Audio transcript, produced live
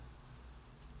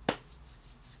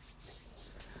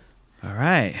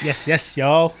right. Yes,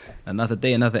 y'all. Another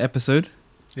day, another episode.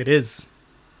 It is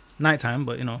nighttime,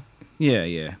 but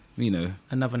Yeah.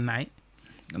 another night.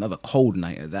 Another cold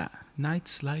night at that.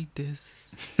 Nights like this,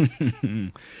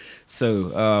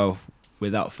 So,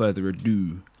 without further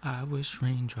ado, I wish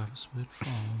raindrops would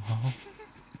fall.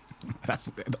 that's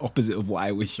the opposite of what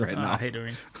I wish right I now. hate the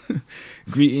rain.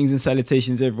 Greetings and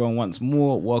salutations, everyone, once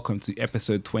more. Welcome to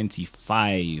episode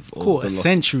 25 Cool, a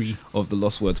century. of the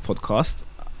Lost Words podcast.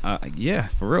 Yeah,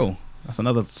 for real. That's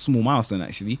another small milestone,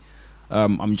 actually.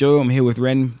 I'm Joe. I'm here with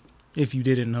Ren If you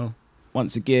didn't know,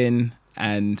 once again,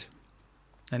 and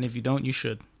if you don't, you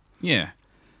should. yeah,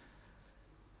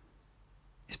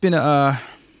 it's been a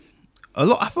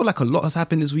lot. I feel like a lot has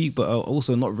happened this week, but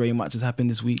also not very much has happened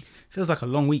this week. Feels like a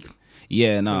long week.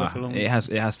 Yeah, like a long it week.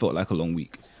 has felt like a long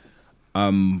week.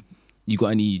 You got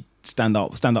any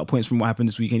standout points from what happened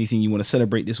this week? Anything you want to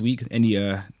celebrate this week? Any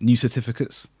new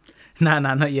certificates? Nah,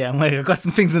 not yet. I got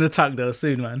some things in the tuck though.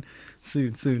 Soon, man.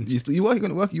 Soon. You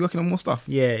working on more stuff?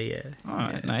 Yeah. All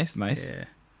right, nice. Yeah.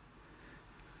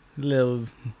 Little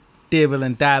dibble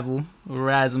and dabble,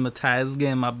 razzmatazz,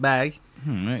 getting my bag.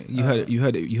 Right. You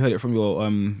heard it from your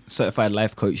certified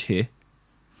life coach here.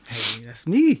 Hey, that's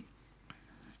me.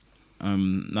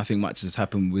 Nothing much has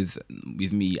happened with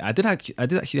me. I did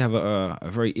actually have a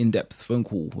very in-depth phone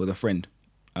call with a friend.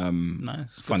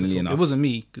 Nice. Funnily enough, it wasn't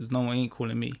me because no one ain't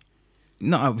calling me.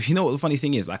 No, you know what the funny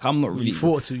thing is? Like, I'm not really. He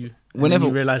thought to you. Whenever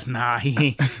you realize,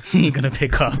 he ain't gonna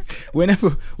pick up.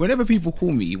 Whenever people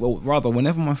call me, well, rather,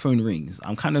 whenever my phone rings,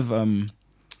 I'm kind of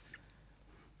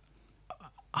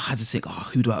I just think,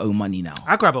 who do I owe money now?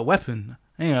 I grab a weapon.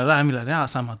 I ain't gonna lie, me like they're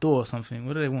outside my door or something.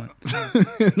 What do they want?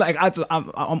 Like,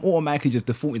 I'm automatically just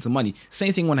defaulting to money.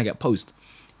 Same thing when I get post.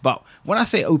 But when I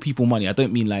say owe people money, I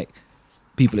don't mean like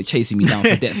people are chasing me down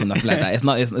for debts or nothing like that. It's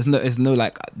no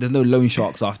like, there's no loan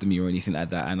sharks after me or anything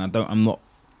like that. And I'm not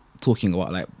talking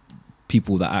about like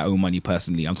people that I owe money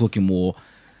personally. I'm talking more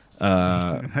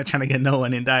I'm not trying to get no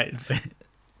one indicted.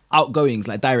 outgoings,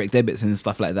 like direct debits and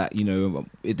stuff like that.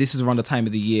 This is around the time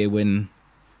of the year when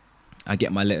I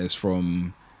get my letters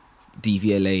from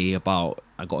DVLA about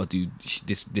I got to do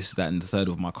this, that, and the third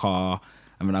with my car.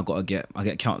 I mean, I get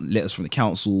letters from the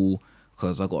council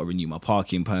because I got to renew my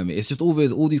parking permit. It's just all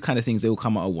these kind of things. They all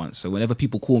come out at once. So whenever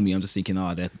people call me, I'm just thinking,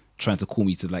 they're trying to call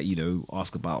me to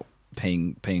ask about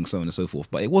paying so on and so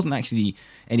forth. But it wasn't actually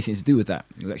anything to do with that.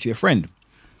 It was actually a friend.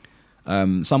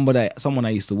 Someone I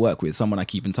used to work with, someone I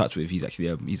keep in touch with. He's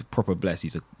actually he's a proper bless.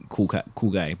 He's a cool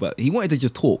guy. But he wanted to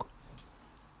just talk,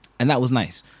 and that was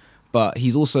nice. But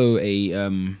he's also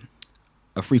a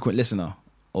frequent listener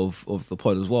of the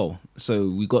pod as well. So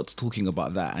we got to talking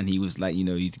about that, and he was like,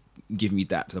 he's giving me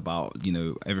daps about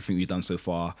everything we've done so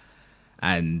far,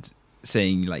 and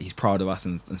saying like he's proud of us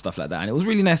and stuff like that. And it was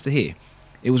really nice to hear.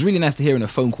 It was really nice to hear in a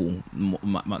phone call,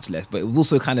 much less. But it was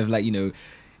also kind of like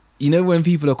when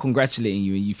people are congratulating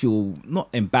you and you feel not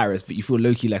embarrassed, but you feel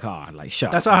low-key like, shut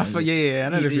up. That's how I feel. Yeah, I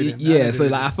know the feeling. Yeah, so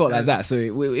like I felt like that. So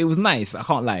it was nice. I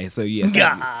can't lie. So yeah.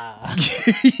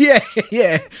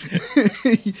 Yeah.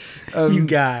 You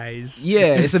guys.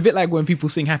 Yeah, it's a bit like when people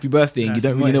sing happy birthday and you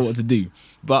don't really know what to do.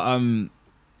 But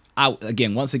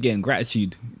once again,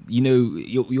 gratitude.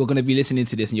 You're going to be listening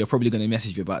to this and you're probably going to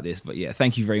message me about this. But yeah,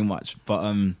 thank you very much. But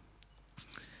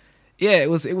yeah, it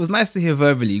was nice to hear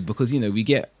verbally because we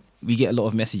get a lot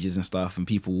of messages and stuff, and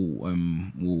people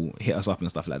will hit us up and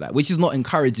stuff like that, which is not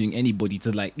encouraging anybody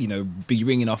to be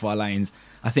ringing off our lines.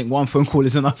 I think one phone call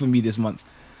is enough for me this month,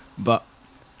 but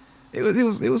it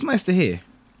was nice to hear.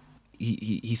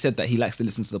 He said that he likes to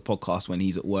listen to the podcast when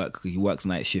he's at work. He works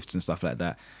night shifts and stuff like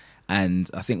that, and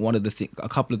I think one of the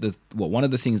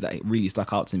things that really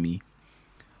stuck out to me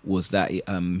was that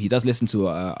he does listen to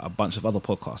a bunch of other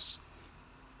podcasts,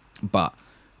 but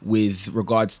with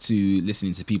regards to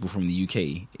listening to people from the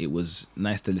UK, it was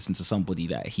nice to listen to somebody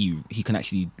that he can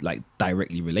actually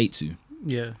directly relate to.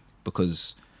 Yeah.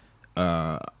 Because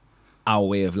our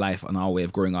way of life and our way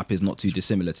of growing up is not too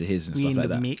dissimilar to his and stuff like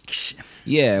that. Mix.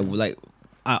 Yeah,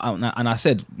 I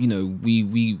said,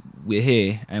 we're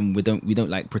here and we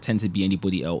don't pretend to be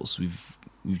anybody else. We've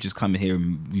just come here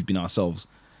and we've been ourselves,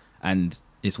 and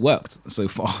it's worked so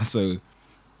far. So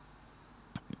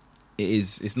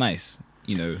it's nice.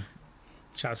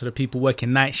 Shout out to the people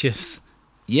working night shifts.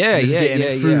 Yeah, 100%.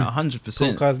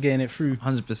 Podcast getting it through.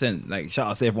 100%. Like, shout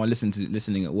out to everyone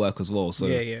listening at work as well. So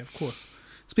yeah, of course.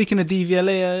 Speaking of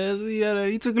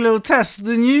DVLA, you took a little test,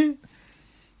 didn't you?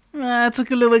 I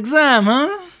took a little exam,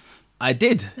 huh? I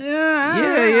did. Yeah,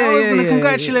 yeah, I was gonna yeah,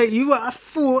 congratulate you, but I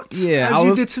thought, Yeah, as I you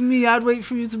was- did to me, I'd wait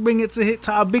for you to bring it to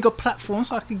a bigger platform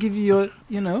so I could give you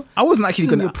your, I wasn't actually sing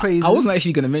gonna. your praises. I wasn't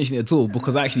actually gonna mention it at all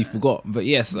because I actually forgot. But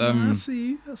yes, I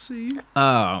see you.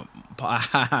 I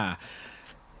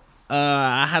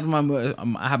had my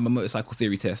motorcycle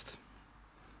theory test,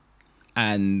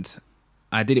 and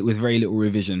I did it with very little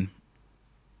revision.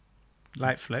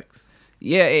 Light flex.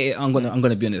 Yeah, I'm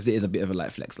gonna be honest. It is a bit of a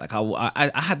light flex. Like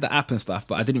I had the app and stuff,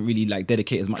 but I didn't really like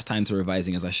dedicate as much time to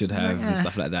revising as I should have and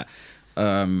stuff like that.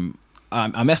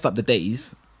 I messed up the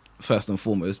days first and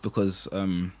foremost because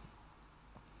I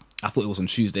thought it was on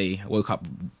Tuesday. I woke up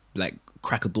like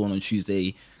crack of dawn on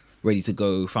Tuesday, ready to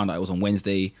go. Found out it was on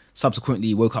Wednesday.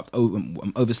 Subsequently, woke up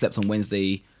overslept on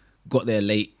Wednesday. Got there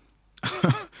late.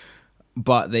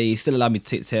 But they still allowed me to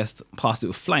take the test, passed it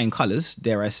with flying colours,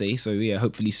 dare I say. So yeah,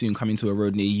 hopefully soon coming to a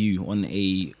road near you on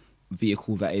a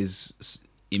vehicle that is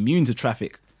immune to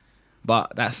traffic.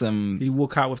 But that's Did you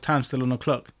walk out with time still on the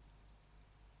clock?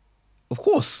 of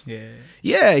course. Yeah.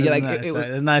 Yeah, yeah, like Nice, it's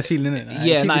a nice feeling, isn't it?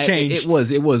 yeah, Keep no, the change. it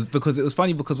was because it was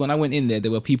funny because when I went in there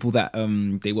were people that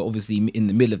they were obviously in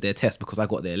the middle of their test because I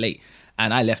got there late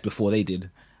and I left before they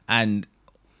did. And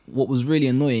what was really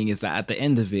annoying is that at the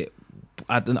end of it,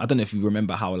 I don't know if you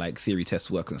remember how like theory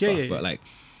tests work and stuff, but like,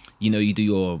 you do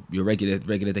your regular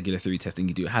theory testing.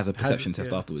 You do it has a perception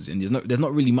test afterwards, and there's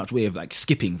not really much way of like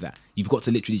skipping that. You've got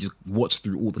to literally just watch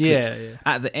through all the clips.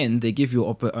 At the end, they give you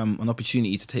an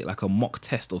opportunity to take like a mock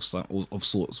test of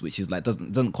sorts, which is like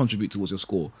doesn't contribute towards your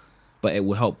score, but it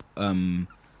will help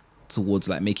towards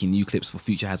like making new clips for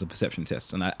future hazard perception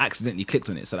tests. And I accidentally clicked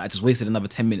on it, so I just wasted another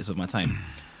 10 minutes of my time.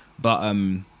 But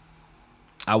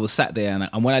I was sat there,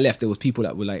 and when I left, there was people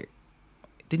that were like,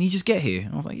 "Didn't he just get here?"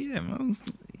 And I was like, "Yeah, man.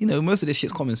 Most of this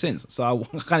shit's common sense." So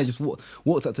I kind of just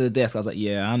walked up to the desk. I was like,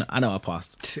 "Yeah, I know I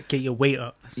passed." Get your weight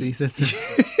up. So he said,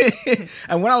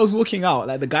 and when I was walking out,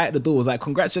 like the guy at the door was like,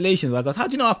 "Congratulations!" I goes, "How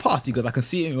do you know I passed?" He goes, "I can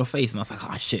see it in your face." And I was like,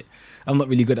 "Oh shit, I'm not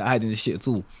really good at hiding this shit at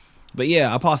all." But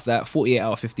yeah, I passed that 48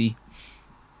 out of 50.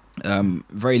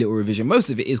 Very little revision. Most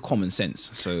of it is common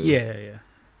sense. So yeah.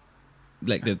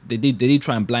 like they did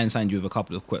try and blindside you with a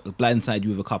couple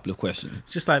of questions.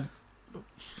 Just like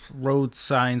road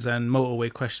signs and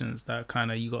motorway questions that kind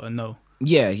of you got to know.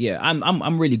 Yeah.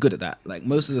 I'm really good at that. Like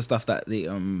most of the stuff that they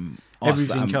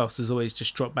Everything else is always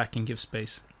just drop back and give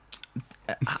space.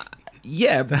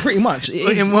 Yeah, pretty much. It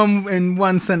is, in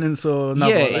one sentence or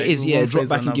another. Yeah, like, it is. Yeah, drop phrase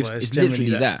back or and give. another. It's generally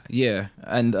literally that. Yeah,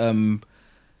 and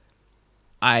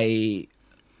I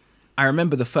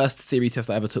remember the first theory test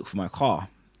I ever took for my car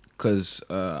because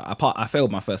I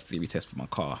failed my first theory test for my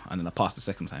car and then I passed the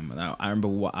second time. And I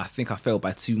remember I think I failed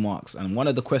by 2 marks. And one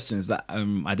of the questions that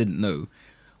I didn't know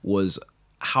was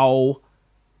how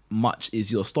much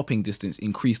is your stopping distance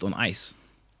increased on ice?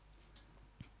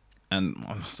 And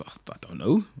I was like, I don't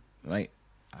know. Like,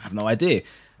 I have no idea.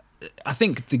 I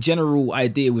think the general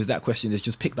idea with that question is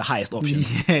just pick the highest option.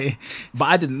 Yeah. But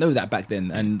I didn't know that back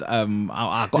then, and I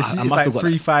must have got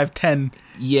 3, 5, 10.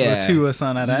 Yeah, or 2 or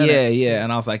something like that. Yeah.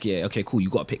 And I was like, yeah, okay, cool. You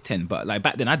got to pick 10. But like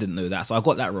back then, I didn't know that, so I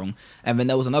got that wrong. And then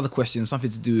there was another question,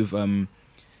 something to do with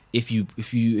if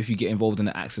you get involved in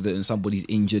an accident and somebody's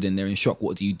injured and they're in shock,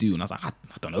 what do you do? And I was like, I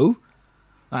don't know.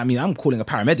 I mean, I'm calling a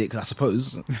paramedic, I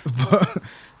suppose, but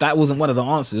that wasn't one of the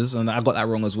answers, and I got that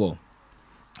wrong as well.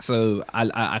 So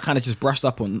I kind of just brushed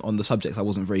up on the subjects I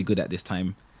wasn't very good at this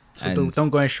time. So don't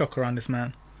go in shock around this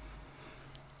man.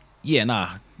 Yeah,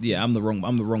 I'm the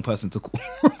wrong person to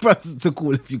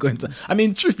call if you're going to. I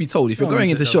mean, truth be told, if you're going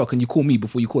into shock and you call me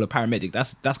before you call a paramedic,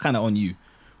 that's kind of on you.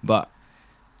 But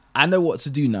I know what to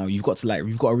do now. You've got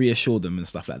to reassure them and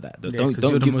stuff like that. Yeah, don't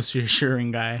you're the most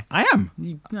reassuring guy. I am.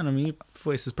 You know what I mean? Your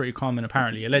voice is pretty calm and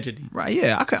apparently, allegedly. Right?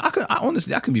 Yeah, I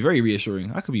honestly, I can be very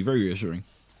reassuring. I could be very reassuring.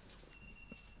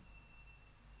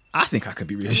 I think I could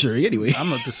be reassuring anyway. I'm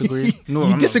not disagreeing. No,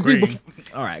 you I'm disagree. not agreeing.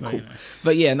 All right, cool.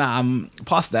 But yeah, I'm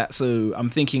past that. So I'm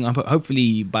thinking,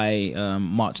 hopefully by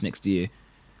March next year,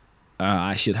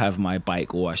 I should have my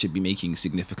bike, or I should be making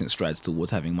significant strides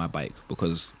towards having my bike,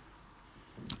 because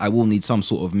I will need some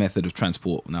sort of method of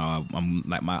transport. Now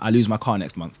I lose my car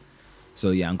next month,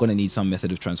 so yeah, I'm gonna need some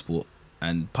method of transport,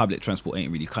 and public transport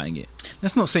ain't really cutting it.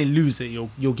 Let's not say lose it.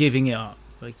 You're giving it up.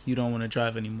 Like, you don't want to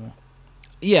drive anymore.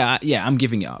 Yeah, I'm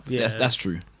giving it up. Yeah. That's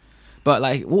true. But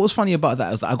like, what was funny about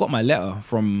that is that I got my letter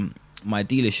from my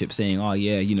dealership saying, "Oh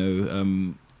yeah,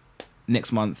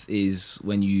 next month is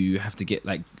when you have to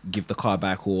give the car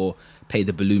back or pay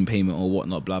the balloon payment or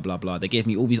whatnot, blah blah blah." They gave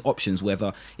me all these options.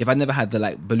 Whether if I never had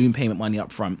the balloon payment money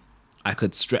up front, I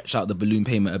could stretch out the balloon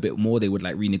payment a bit more. They would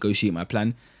renegotiate my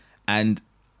plan. And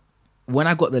when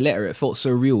I got the letter, it felt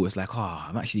so real. It's like, oh,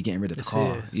 I'm actually getting rid of the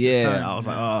car. It's Yeah, time, I was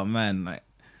like, oh man, like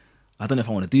I don't know if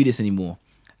I want to do this anymore.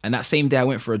 And that same day, I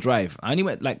went for a drive. I only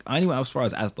went as far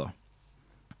as Asda,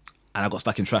 and I got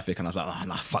stuck in traffic. And I was like, oh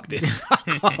nah, fuck this.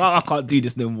 I can't do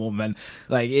this no more, man.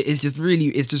 Like it's just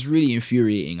really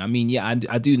infuriating. I mean, yeah,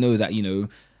 I do know that, you know,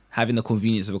 having the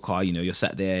convenience of a car, you know, you're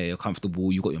sat there, you're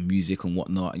comfortable, you got your music and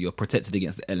whatnot, you're protected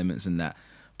against the elements and that.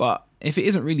 But if it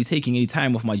isn't really taking any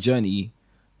time off my journey,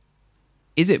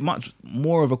 is it much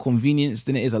more of a convenience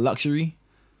than it is a luxury?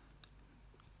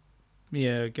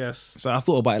 Yeah, I guess. So I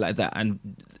thought about it like that, and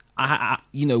I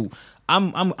you know,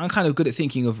 I'm kind of good at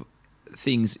thinking of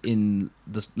things in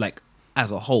this like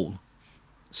as a whole.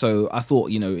 So I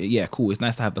thought, you know, yeah, cool. It's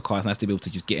nice to have the car. It's nice to be able to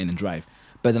just get in and drive.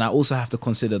 But then I also have to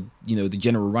consider, you know, the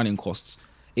general running costs.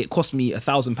 It cost me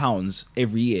 £1,000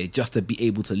 every year just to be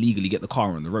able to legally get the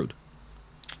car on the road.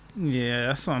 Yeah,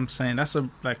 that's what I'm saying. That's a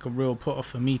real put off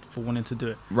for me for wanting to do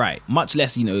it. Right. Much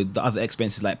less, you know, the other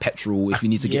expenses like petrol, if you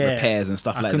need to get repairs and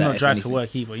stuff like that. I could not drive to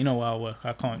work either. You know where I work.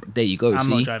 I can't. There you go. I'm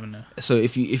not driving there. So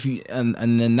if you and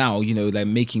then now, you know, they're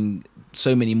making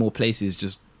so many more places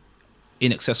just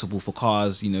inaccessible for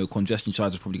cars. You know, congestion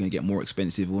charge is probably going to get more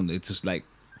expensive, or they're just like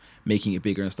making it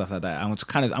bigger and stuff like that. I'm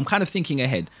kind of thinking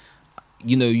ahead.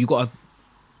 You know, you gotta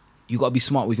be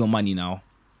smart with your money now.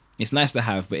 It's nice to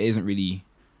have, but it isn't really,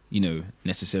 you know,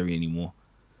 necessary anymore.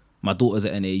 My daughter's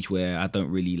at an age where I don't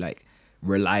really like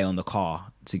rely on the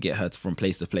car to get her from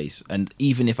place to place. And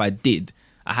even if I did,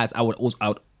 I'd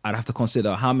have to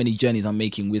consider how many journeys I'm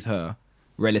making with her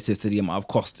relative to the amount of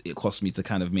cost it costs me to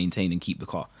kind of maintain and keep the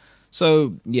car.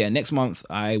 So yeah, next month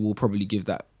I will probably give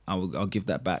that. I'll give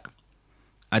that back.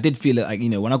 I did feel it, like, you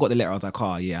know, when I got the letter, I was like,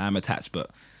 oh yeah, I'm attached, but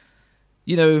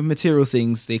you know, material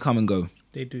things, they come and go.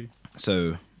 They do.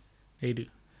 So they do.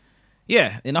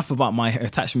 Yeah, enough about my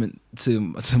attachment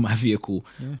to my vehicle.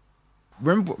 Yeah.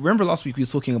 Remember last week we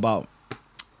was talking about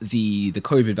the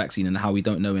COVID vaccine and how we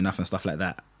don't know enough and stuff like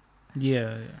that.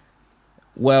 Yeah.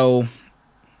 Well,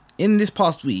 in this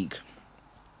past week,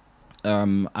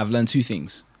 I've learned two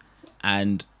things,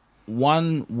 and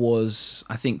one was,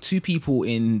 I think 2 people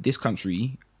in this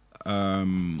country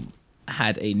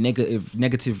had a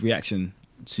negative reaction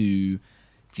to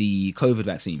the COVID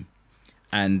vaccine.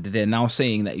 And they're now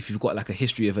saying that if you've got like a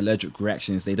history of allergic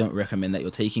reactions, they don't recommend that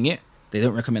you're taking it. They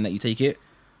don't recommend that you take it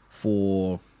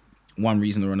for one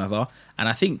reason or another. And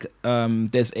I think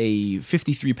there's a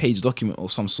 53-page document or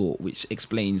some sort which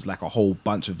explains like a whole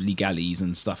bunch of legalities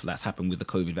and stuff that's happened with the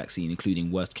COVID vaccine, including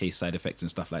worst case side effects and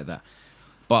stuff like that.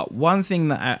 But one thing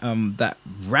that that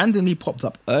randomly popped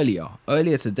up earlier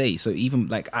today, so even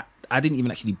like I didn't even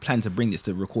actually plan to bring this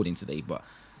to recording today, but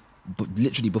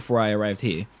literally before I arrived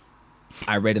here,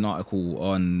 I read an article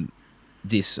on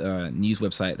this news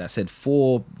website that said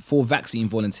four vaccine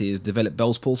volunteers developed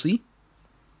Bell's palsy.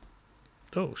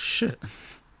 Oh shit!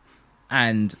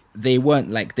 And they weren't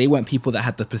people that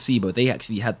had the placebo. They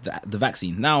actually had the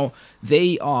vaccine. Now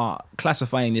they are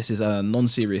classifying this as a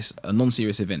non-serious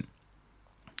event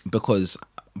because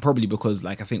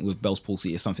like I think with Bell's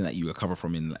palsy, it's something that you recover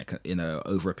from in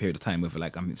over a period of time, over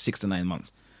like 6 to 9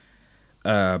 months.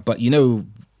 But you know,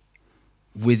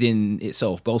 within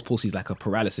itself, Bell's palsy is like a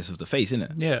paralysis of the face, isn't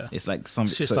it? Yeah, it's like some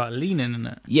shit start leaning in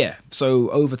it. Yeah, so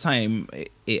over time,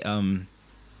 it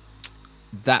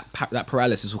that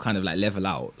paralysis will kind of like level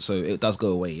out, so it does go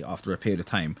away after a period of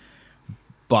time.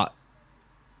 But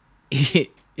it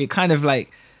kind of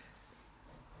like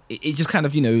it just kind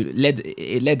of, you know,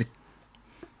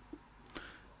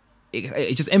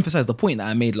 it just emphasized the point that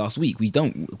I made last week.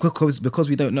 Because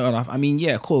we don't know enough. I mean,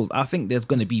 yeah, cool. I think there's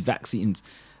going to be vaccines.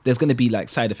 There's going to be like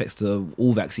side effects to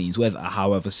all vaccines,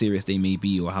 however serious they may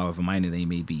be or however minor they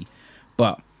may be.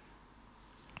 But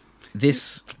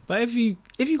if you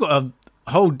got to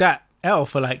hold that L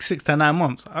for like 6 to 9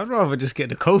 months, I'd rather just get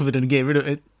the COVID and get rid of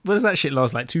it. What does that shit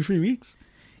last, like 2-3 weeks?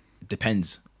 It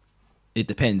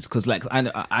depends, because like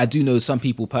I do know some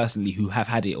people personally who have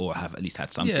had it or have at least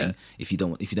had something. Yeah. If you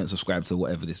don't subscribe to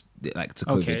whatever this, like, to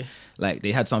COVID, like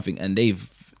they had something and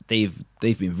they've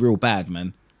been real bad,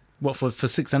 man. What, for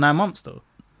 6 to 9 months though?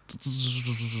 It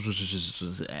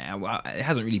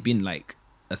hasn't really been like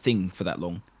a thing for that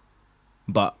long,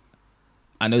 but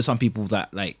I know some people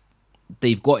that like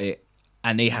they've got it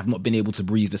and they have not been able to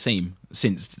breathe the same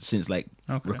since recovering.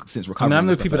 I mean, I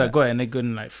know people that got it and they're good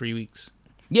in like 3 weeks.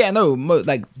 Yeah, no,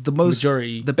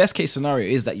 majority. The best case scenario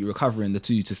is that you recover in the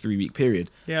 2 to 3 week period.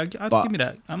 Yeah, I'll give me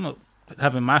that. I'm not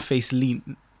having my face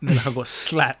lean like I got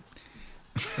slapped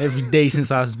every day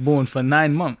since I was born for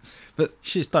 9 months. But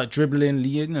shit start dribbling,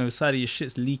 you know, side of your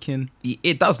shit's leaking.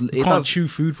 It does. You can't chew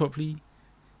food properly.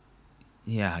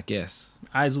 Yeah, I guess.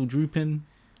 Eyes all drooping.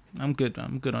 I'm good.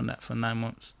 I'm good on that for 9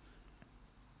 months.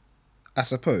 I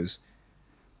suppose.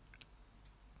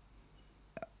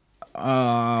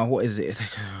 What is it?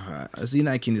 As the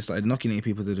United Kingdom started inoculating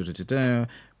people,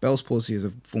 Bell's palsy is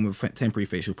a form of temporary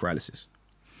facial paralysis.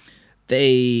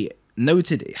 They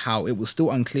noted how it was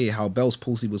still unclear how Bell's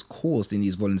palsy was caused in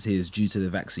these volunteers due to the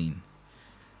vaccine.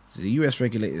 So the US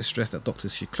regulators stressed that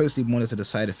doctors should closely monitor the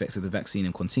side effects of the vaccine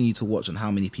and continue to watch on how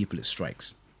many people it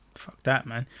strikes. Fuck that,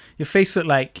 man. Your face look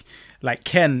like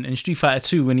Ken in Street Fighter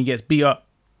 2 when he gets beat up.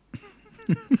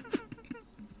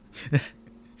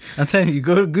 I'm telling you,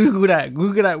 go Google that.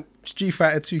 Google that Street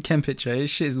Fighter 2 Ken picture. His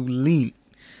shit is all lean.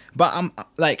 But I'm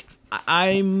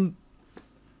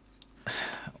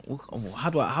how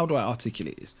do I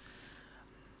articulate this?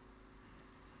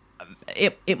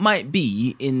 It might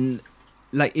be in,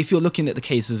 like, if you're looking at the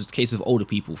case of older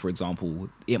people, for example,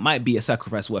 it might be a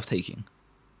sacrifice worth taking.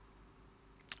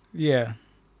 Yeah.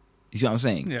 You see what I'm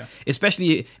saying? Yeah.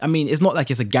 Especially, I mean, it's not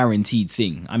like it's a guaranteed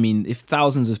thing. I mean, if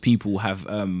thousands of people have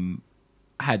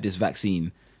had this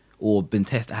vaccine or been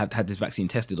had this vaccine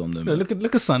tested on them.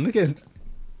 Look at son. Look at.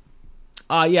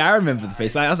 Yeah, I remember the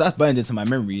face. That's burned into my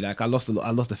memory. Like I lost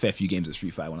a fair few games at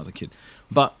Street Fighter when I was a kid.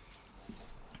 But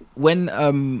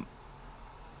when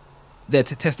they're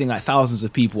testing like thousands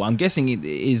of people, I'm guessing it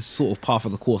is sort of par for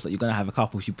the course that you're going to have a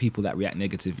couple of people that react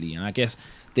negatively. And I guess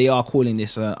they are calling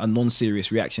this a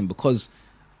non-serious reaction because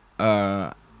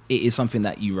it is something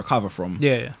that you recover from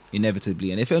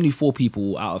inevitably. And if only 4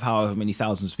 people out of however many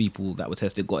thousands of people that were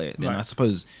tested got it, then right. I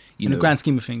suppose, in the grand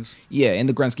scheme of things. Yeah, in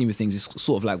the grand scheme of things, it's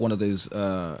sort of like one of those,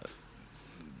 I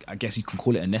guess you can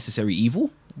call it a necessary evil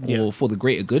or for the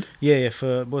greater good. Yeah,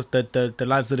 for the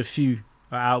lives of the few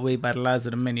are outweighed by the lives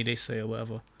of the many, they say, or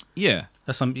whatever. Yeah.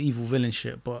 That's some evil villain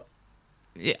shit, but...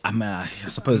 Yeah, I mean, I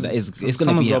suppose that is... It's going to be...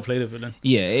 Someone's got to play the villain.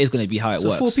 Yeah, it is going to be how it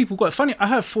works. 4 people got... Funny, I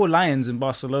heard 4 Lions in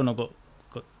Barcelona got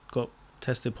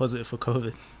tested positive for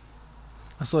COVID.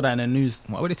 I saw that in the news.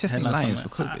 Why were they testing Lions for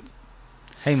COVID?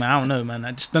 Hey, man, I don't know,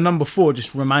 man. The number 4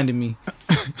 just reminded me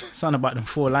something about them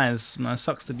 4 Lions. Man,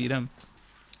 sucks to be them.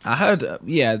 I heard,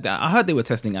 I heard they were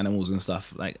testing animals and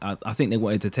stuff. Like, I think they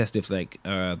wanted to test if, like,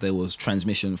 there was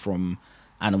transmission from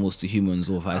animals to humans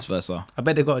or vice versa. I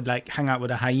bet they got to, like, hang out with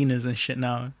the hyenas and shit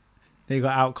now. They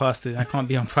got outcasted. I can't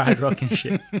be on Pride Rock and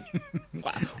shit.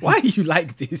 Why are you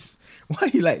like this? Why are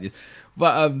you like this?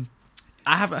 But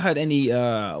I haven't heard any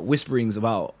whisperings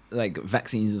about, like,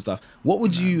 vaccines and stuff. What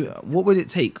would it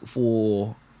take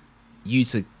for you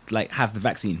to, like, have the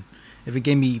vaccine? If it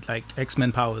gave me, like,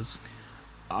 X-Men powers.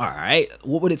 All right.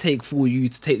 What would it take for you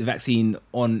to take the vaccine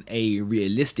on a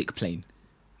realistic plane?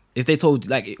 If they told,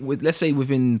 like, let's say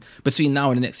between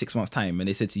now and the next 6 months' time, and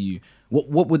they said to you,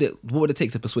 what would it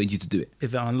take to persuade you to do it?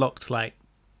 If it unlocked like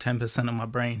 10% of my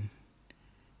brain,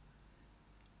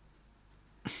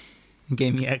 and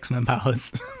gave me X-Men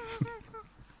powers.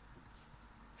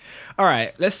 All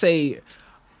right. Let's say.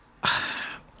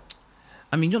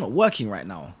 I mean, you're not working right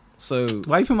now, so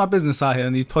why you put my business out here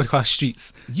on these podcast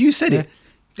streets? You said it.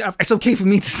 It's okay for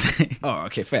me to say. Oh,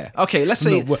 okay, fair. Okay, let's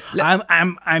say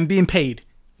I'm being paid.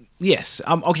 Yes,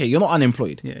 okay. You're not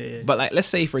unemployed. Yeah. But like, let's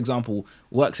say for example,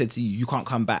 work said to you, you can't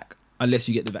come back unless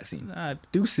you get the vaccine.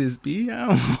 Deuces, B. I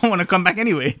don't want to come back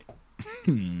anyway.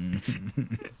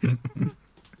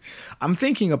 I'm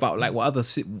thinking about like what other,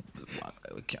 if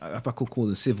I could call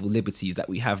them civil liberties that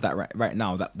we have that right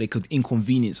now that they could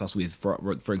inconvenience us with.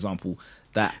 For example,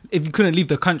 that if you couldn't leave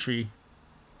the country.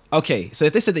 Okay, so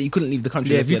if they said that you couldn't leave the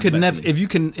country, if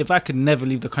I could never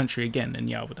leave the country again, then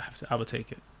yeah, I would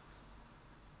take it.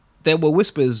 There were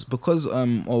whispers because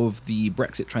of the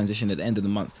Brexit transition at the end of the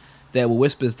month. There were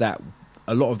whispers that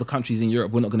a lot of the countries in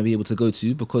Europe we're not going to be able to go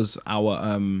to because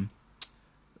our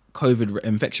COVID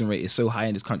infection rate is so high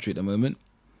in this country at the moment.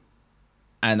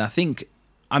 And I think,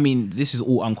 I mean, this is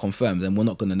all unconfirmed and we're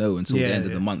not going to know until the end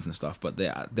of the month and stuff. But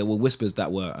there were whispers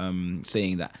that were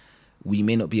saying that we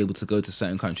may not be able to go to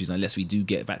certain countries unless we do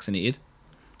get vaccinated.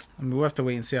 I mean, we'll have to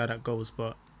wait and see how that goes.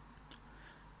 But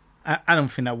I don't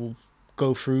think that will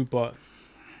go through, but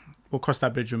we'll cross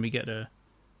that bridge when we get there.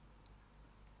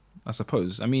 I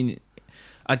suppose. I mean,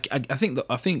 I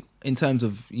think in terms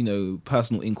of, you know,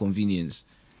 personal inconvenience,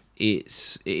 it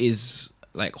is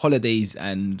like holidays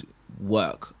and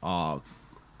work are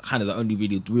kind of the only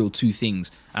really real 2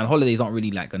 things, and holidays aren't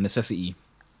really like a necessity.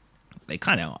 They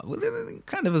kind of are. They're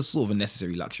kind of a sort of a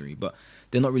necessary luxury, but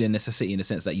they're not really a necessity in the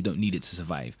sense that you don't need it to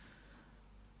survive.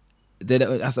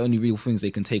 That's the only real things they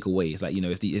can take away. It's like, you know,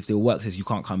 if the work says you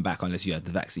can't come back unless you have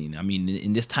the vaccine. I mean,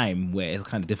 in this time where it's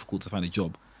kind of difficult to find a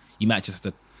job, you might just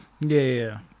have to,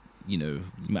 yeah. You know,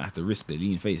 you might have to risk the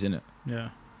lean face, innit? Yeah.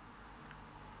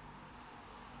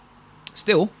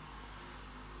 still,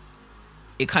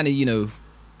 it kind of, you know,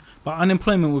 But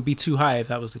unemployment would be too high if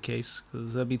that was the case,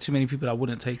 because there'd be too many people that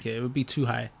wouldn't take it. It would be too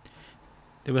high.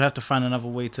 They would have to find another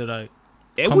way to like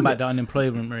combat the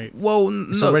unemployment rate. Well,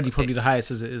 It's already probably the highest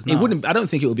as it is now. It wouldn't. I don't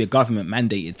think it would be a government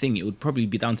mandated thing. It would probably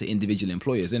be down to individual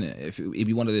employers, innit? It'd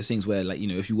be one of those things where, like, you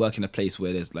know, if you work in a place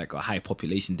where there's like a high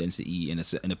population density in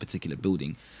a particular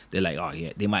building, they're like, oh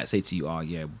yeah, they might say to you, oh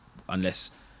yeah,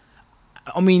 unless.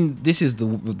 I mean, this is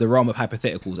the realm of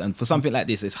hypotheticals, and for something like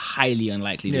this, it's highly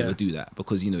unlikely they would do that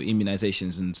because, you know,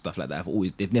 immunizations and stuff like that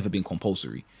they've never been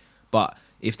compulsory. But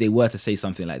if they were to say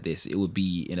something like this, it would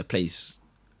be in a place,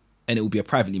 and it would be a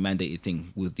privately mandated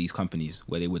thing with these companies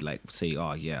where they would like say,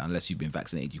 oh yeah, unless you've been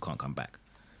vaccinated, you can't come back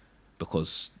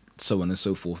because so on and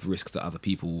so forth, risks to other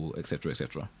people, etc.,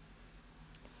 etc.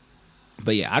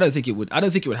 But yeah, I don't think it would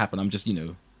happen. I'm just, you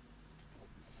know,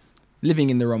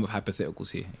 living in the realm of hypotheticals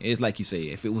here. It's like you say,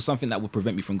 if it was something that would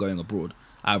prevent me from going abroad,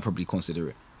 I would probably consider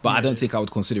it. But I don't think I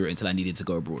would consider it until I needed to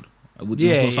go abroad.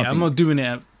 I'm not doing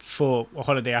it for a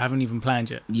holiday I haven't even planned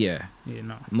yet. Yeah. Yeah,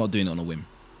 no. I'm not doing it on a whim.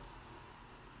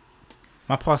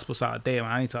 My passport's out of date,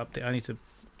 man. I need to update. I need to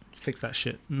fix that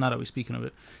shit, now that we're speaking of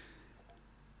it.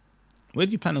 Where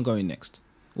do you plan on going next?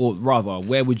 Or rather,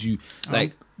 where would you,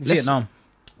 like... Vietnam.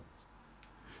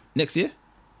 Next year?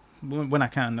 When I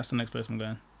can, that's the next place I'm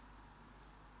going.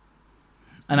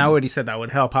 And I already said that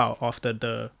would help out after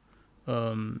the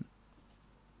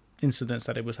incidents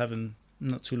that it was having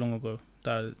not too long ago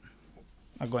that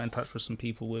I got in touch with some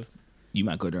people with. You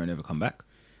might go there and never come back.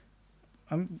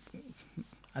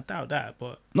 I doubt that,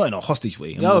 but... Not in a hostage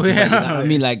way. I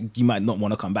mean, like, you might not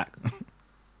want to come back.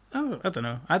 Oh, I don't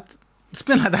know. It's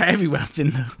been like that everywhere I've been,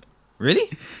 though. Really?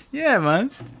 Yeah,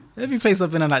 man. Every place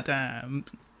I've been, I'm like, damn.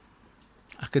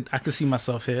 I could see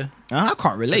myself here. I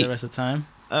can't relate. For the rest of the time.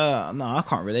 No, I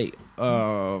can't relate.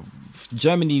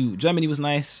 Germany was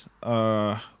nice.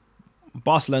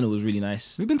 Barcelona was really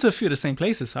nice. We've been to a few of the same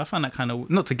places, so I found that kind of...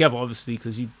 Not together, obviously,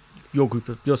 because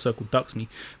your circle ducks me.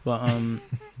 But,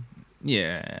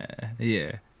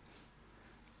 Yeah.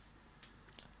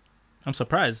 I'm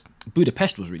surprised.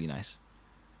 Budapest was really nice.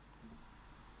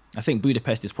 I think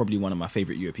Budapest is probably one of my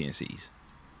favourite European cities.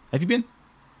 Have you been?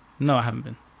 No, I haven't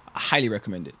been. I highly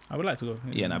recommend it. I would like to go.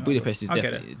 Yeah, Budapest is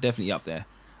definitely up there.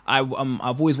 I've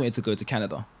always wanted to go to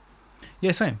Canada.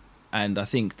 Yeah, same. And I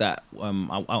think that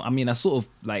I mean, I sort of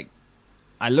like,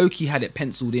 I low-key had it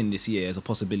penciled in this year as a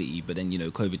possibility, but then, you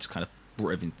know, COVID just kind of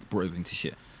brought everything to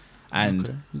shit. And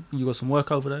okay. You got some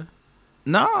work over there?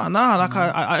 Nah. Like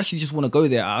I actually just want to go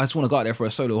there. I just want to go out there for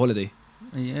a solo holiday.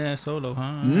 Yeah, solo,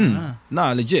 huh?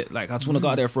 Nah, legit. Like I just want to go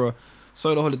out there for a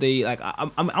solo holiday. Like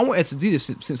I wanted to do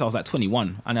this since I was like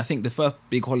 21, and I think the first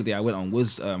big holiday I went on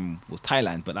was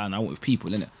Thailand, but I went with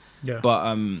people, innit? Yeah.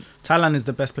 But Thailand is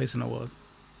the best place in the world.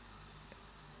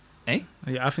 Eh?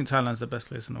 Yeah, I think Thailand's the best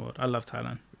place in the world. I love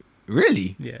Thailand.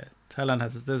 Really? Yeah, Thailand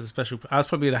there's a special. I was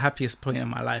probably the happiest point in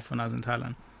my life when I was in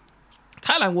Thailand.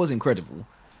 Thailand was incredible.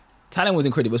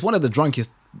 It's one of the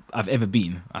drunkest I've ever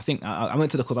been. I think I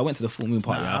went to the full moon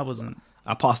party. Nah, I wasn't.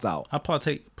 I passed out. I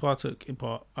partook in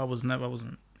part. I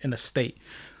wasn't in a state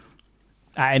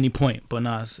at any point. But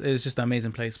nah, it's just an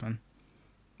amazing place, man.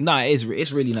 Nah, it's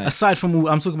really nice. Aside from all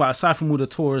the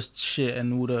tourist shit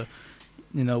and all the,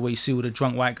 you know, where you see all the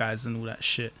drunk white guys and all that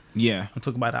shit. Yeah, I'm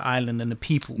talking about the island and the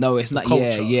people. No, it's not.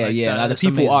 Culture. Yeah. Like,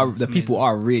 the people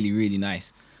are really, really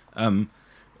nice.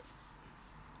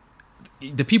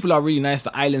 The people are really nice.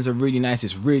 The islands are really nice.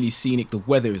 It's really scenic. The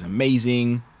weather is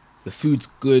amazing. The food's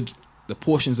good. The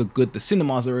portions are good. The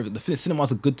cinemas are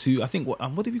good too. I think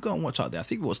what did we go and watch out there? I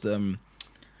think we watched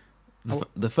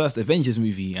the first Avengers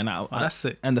movie, and that's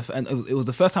it. And it was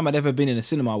the first time I'd ever been in a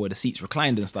cinema where the seats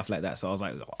reclined and stuff like that. So I was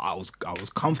like, I was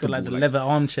comfortable. Like the leather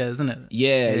armchairs, isn't it?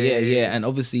 Yeah. And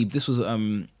obviously this was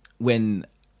when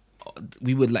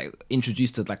we were like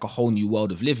introduced to like a whole new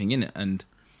world of living in it, and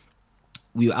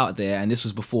we were out there, and this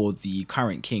was before the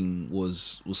current king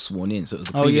was sworn in. So it was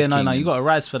the previous king. You got a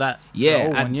rise for that.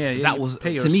 Yeah, that was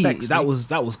to me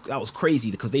that was crazy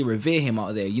because they revere him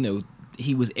out there. You know,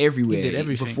 he was everywhere. He did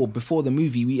everything. Before the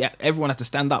movie. Everyone had to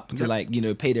stand up to like, you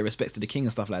know, pay their respects to the king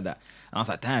and stuff like that. And I was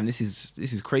like, damn, this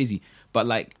is crazy. But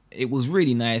like, it was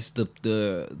really nice.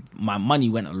 My money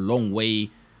went a long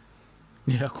way.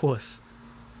 Yeah, of course.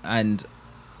 And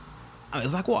it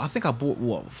was like, I think I bought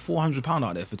 £400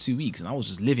 out there for 2 weeks, and I was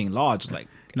just living large. Like,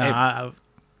 I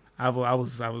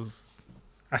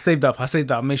saved up.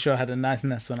 I made sure I had a nice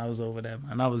nest when I was over there,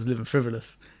 and I was living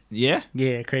frivolous. Yeah,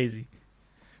 crazy.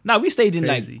 No, we stayed in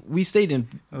I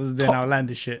was doing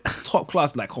outlandish shit. Top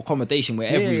class like accommodation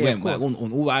wherever we went. Like, on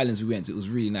all the islands we went, it was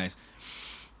really nice.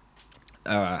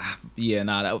 Yeah,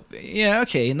 nah,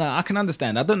 okay, nah, I can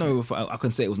understand. I don't know if I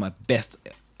can say it was my best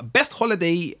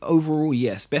holiday overall.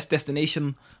 Yes, best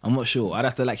destination. I'm not sure. I'd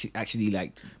have to actually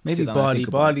Maybe sit down and Bali. think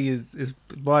about Bali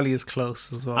Bali is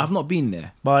close as well. I've not been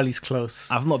there. Bali's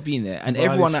close. I've not been there, and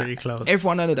Bali's pretty close.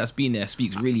 everyone I know that's been there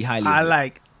speaks really highly. I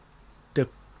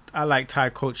like Thai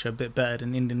culture a bit better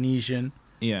than Indonesian.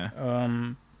 Yeah.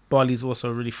 Bali's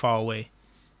also really far away.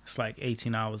 It's like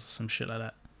 18 hours or some shit like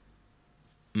that.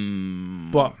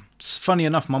 But funny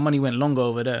enough, my money went longer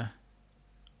over there.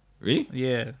 Really?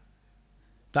 Yeah.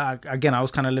 That again, I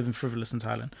was kind of living frivolous in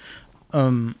Thailand.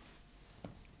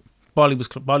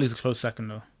 Bali's a close second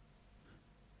though.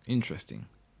 Interesting.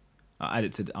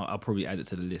 I'll probably add it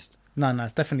to the list. No,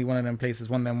 it's definitely one of them places,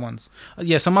 one of them ones.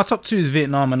 Yeah, so my top 2 is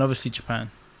Vietnam and obviously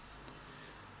Japan.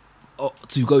 Oh,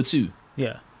 to go to?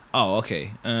 Yeah. Oh,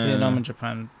 okay. Vietnam and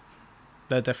Japan,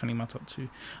 they're definitely my top 2.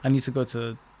 I need to go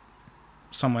to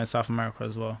somewhere in South America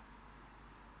as well.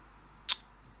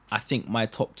 I think my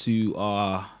top 2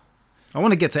 are... I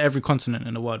want to get to every continent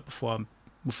in the world before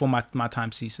my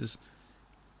time ceases.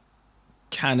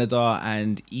 Canada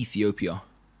and Ethiopia.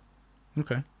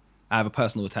 Okay. I have a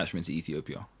personal attachment to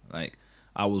Ethiopia. Like,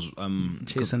 I was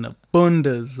chasing the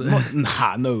bundas.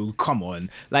 No, come on.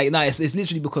 Like, it's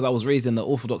literally because I was raised in the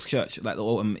Orthodox Church, like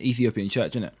the Ethiopian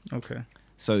church, innit? Okay.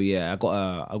 So yeah, I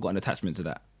got an attachment to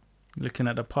that. Looking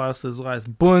at the pastor's eyes,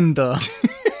 bunda.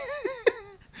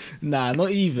 Nah,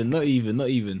 not even.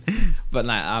 But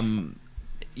like,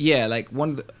 yeah, like one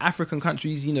of the African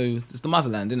countries, you know, it's the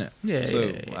motherland, isn't it? Yeah. So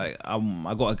yeah. like, I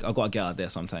gotta get out there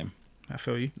sometime. I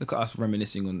feel you. Look at us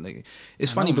reminiscing on like.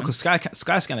 It's funny because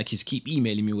Skyscanner kids keep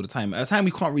emailing me all the time. At the time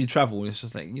we can't really travel, it's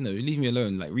just like, you know, leave me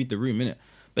alone. Like, read the room, innit?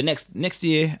 But next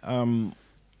year,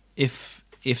 if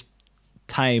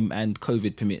time and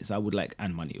COVID permits, I would like,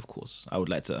 and money, of course, I would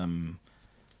like to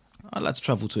I'd like to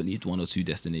travel to at least 1 or 2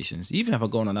 destinations. Even if I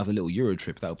go on another little Euro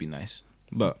trip, that would be nice.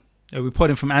 But we're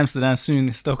reporting from Amsterdam soon.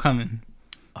 It's still coming.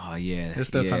 Oh yeah, it's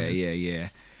still coming. Yeah.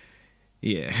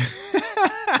 Yeah.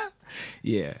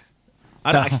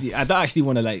 I don't actually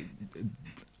want to like.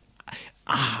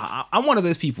 I'm one of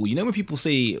those people. You know when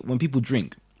people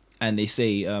drink, and they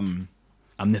say, "I'm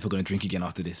never gonna drink again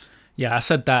after this." Yeah, I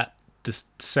said that the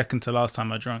second to last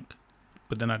time I drank,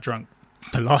 but then I drank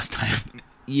the last time.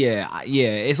 Yeah.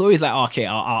 It's always like, okay,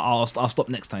 I'll stop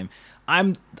next time.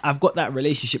 I've got that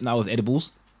relationship now with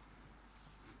edibles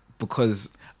because.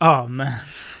 Oh man.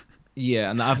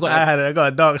 Yeah, and I got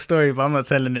a dark story, but I'm not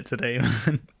telling it today,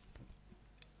 man.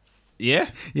 Yeah?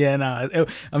 Yeah, no.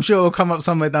 I'm sure it'll come up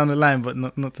somewhere down the line, but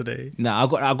not today. Nah,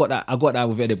 I got that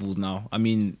with edibles now. I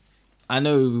mean, I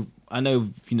know,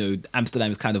 you know,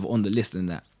 Amsterdam is kind of on the list and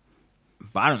that.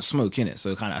 But I don't smoke, innit?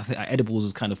 So kind of I think edibles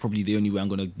is kind of probably the only way I'm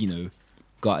gonna, you know,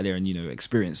 go out there and, you know,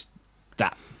 experience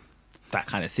that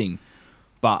kind of thing.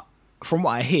 But from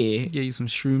what I hear, get you some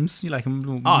shrooms. You like a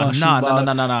little mushroom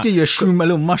burger? No. Get you a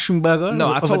little mushroom burger.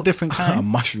 No, of a different kind. A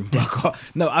mushroom burger.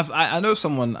 No, I know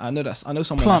someone. I know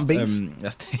someone plant-based.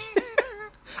 That's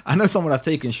I know someone that's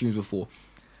taken shrooms before,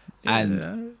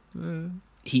 and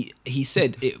he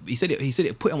said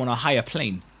it put him on a higher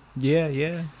plane.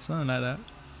 Yeah, something like that.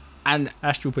 And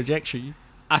astral projection.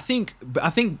 I think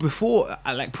before,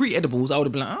 like pre-edibles, I would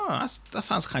have been like, that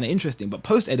sounds kind of interesting. But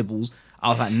post-edibles, I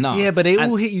was like, nah. Yeah, but they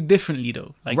all hit you differently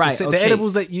though. Like right, the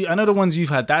edibles that I know the ones you've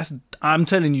had. I'm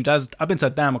telling you, I've been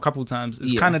to Dam a couple of times.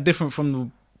 It's kind of different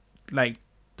from the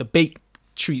baked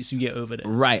treats you get over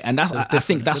there. Right, and that's I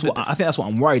think that's what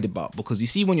I'm worried about, because you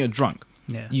see when you're drunk,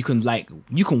 you can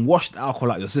wash the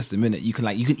alcohol out of your system, innit? You can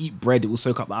eat bread, it will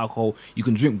soak up the alcohol. You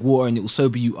can drink water and it will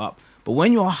sober you up. But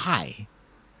when you're high,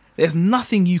 there's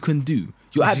nothing you can do.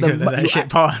 You're at the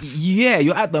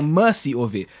you're at the mercy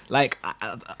of it. Like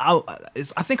I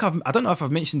don't know if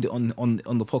I've mentioned it on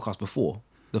the podcast before.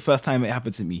 The first time it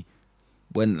happened to me,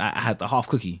 when I had the half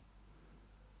cookie.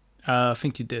 I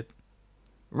think you did.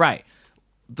 Right.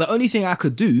 The only thing I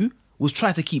could do was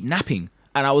try to keep napping,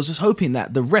 and I was just hoping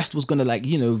that the rest was gonna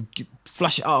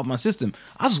flush it out of my system.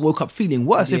 I just woke up feeling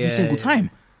worse every single time.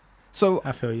 So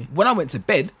I feel you. When I went to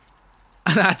bed,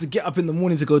 and I had to get up in the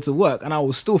morning to go to work, and I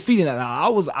was still feeling like that. I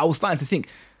was starting to think,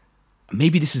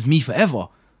 maybe this is me forever.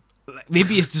 Like,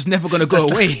 maybe it's just never gonna go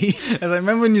away. As I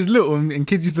remember when you was little and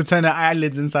kids used to turn their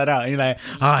eyelids inside out, and you're like,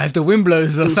 if the wind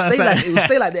blows, it will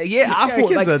stay like that. Yeah, I thought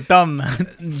kids are dumb, man.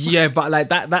 Yeah, but like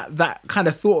that kind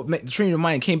of thought, the train of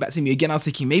mind came back to me again. I was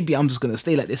thinking, maybe I'm just gonna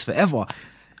stay like this forever,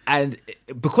 and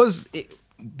because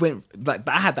I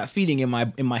had that feeling in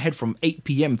my head from 8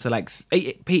 p.m. to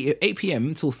 8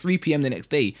 p.m. till 3 p.m. the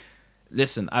next day.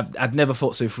 Listen, I'd never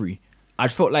felt so free. I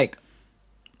felt like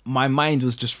my mind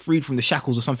was just freed from the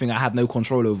shackles of something I had no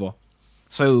control over.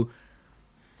 So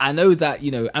I know that,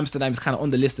 you know, Amsterdam is kind of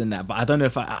on the list in that, but I don't know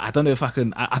if I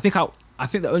can. I think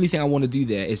the only thing I want to do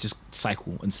there is just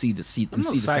cycle and see the I'm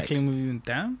not cycling with you,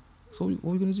 damn. So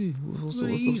what are we gonna do?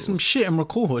 Eat some shit and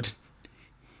record.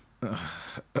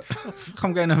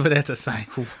 I'm going over there to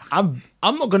cycle. I'm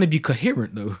not gonna be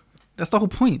coherent though. That's the whole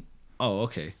point. Oh,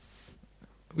 okay.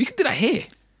 We could do that here.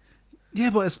 Yeah,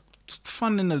 but it's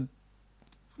fun in the,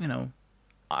 you know.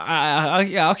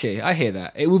 Yeah, okay. I hear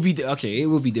that. It will be okay. It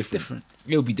will be different.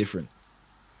 It will be different.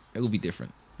 It will be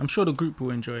different. I'm sure the group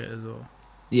will enjoy it as well.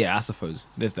 Yeah, I suppose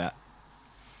there's that.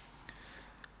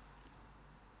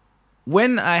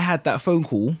 When I had that phone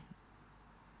call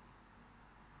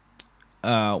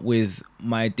with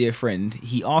my dear friend,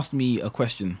 he asked me a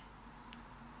question,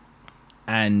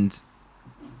 and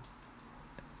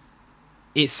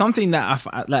it's something that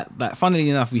that funnily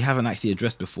enough we haven't actually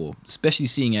addressed before, especially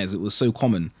seeing as it was so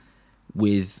common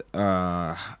with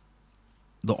the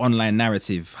online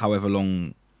narrative, however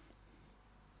long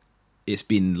it's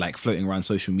been like floating around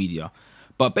social media.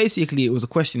 But basically, it was a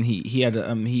question he had.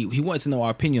 He wanted to know our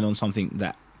opinion on something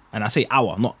that, and I say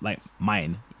our, not like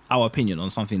mine, our opinion on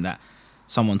something that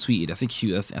someone tweeted. I think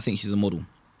she's a model.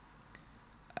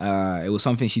 It was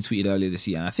something she tweeted earlier this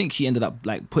year, and I think she ended up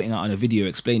like putting out on a video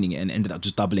explaining it, and ended up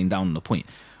just doubling down on the point.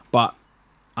 But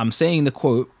I'm saying the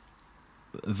quote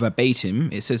verbatim.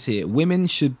 It says here: "Women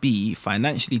should be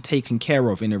financially taken care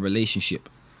of in a relationship.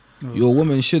 Your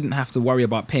woman shouldn't have to worry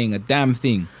about paying a damn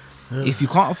thing. If you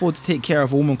can't afford to take care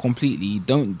of a woman completely,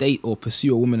 don't date or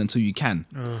pursue a woman until you can.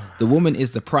 The woman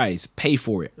is the prize. Pay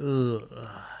for it." You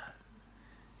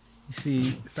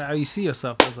see, is that how you see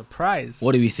yourself, as a prize?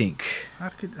 What do we think? How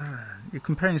could you're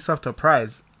comparing yourself to a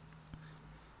prize?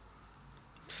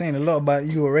 Saying a lot about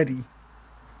you already.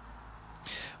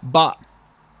 But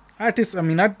I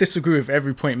disagree with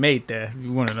every point made there. If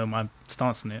you want to know my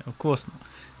stance on it, of course not.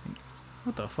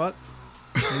 What the fuck?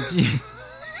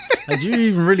 Do you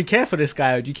even really care for this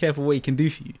guy, or do you care for what he can do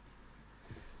for you?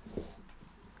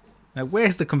 Like,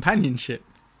 where's the companionship?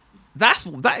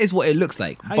 that is what it looks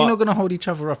like. How are you not gonna hold each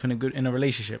other up in a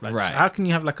relationship? Like, right. How can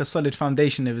you have like a solid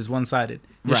foundation if it's one sided?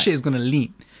 Your Right. shit is gonna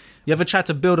lean. You ever tried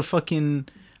to build a fucking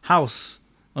house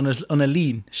on a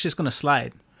lean? Shit's gonna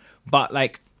slide. But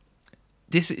like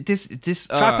this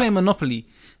Try playing Monopoly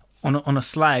on a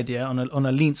slide, yeah, on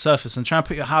a lean surface, and try and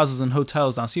put your houses and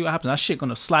hotels down. See what happens. That shit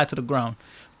gonna slide to the ground.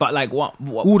 But like what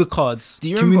All the cards. Do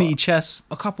you community remember chess,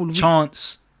 a couple of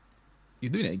chance.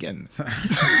 You're doing it again.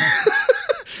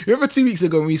 Remember 2 weeks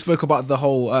ago when we spoke about the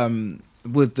whole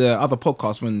with the other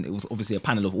podcast, when it was obviously a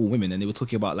panel of all women, and they were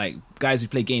talking about like guys who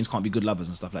play games can't be good lovers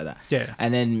and stuff like that. Yeah.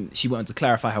 And then she wanted to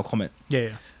clarify her comment.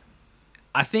 Yeah.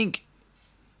 I think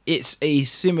it's a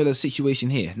similar situation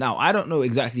here. Now, I don't know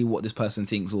exactly what this person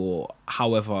thinks, or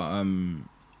however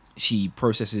she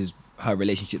processes her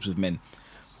relationships with men,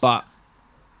 but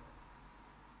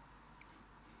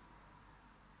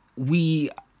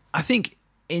I think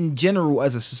in general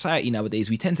as a society nowadays,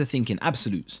 we tend to think in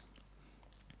absolutes,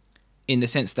 in the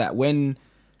sense that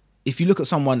if you look at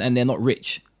someone and they're not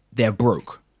rich, they're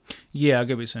broke. Yeah, I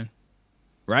get what you're saying.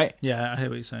 Right? Yeah, I hear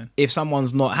what you're saying. If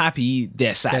someone's not happy,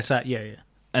 they're sad. That's that. Yeah.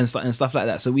 And stuff like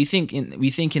that. So we think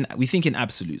in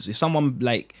absolutes. If someone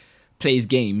like plays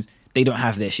games, they don't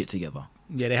have their shit together.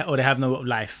 Yeah, they have no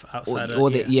life outside.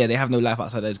 They have no life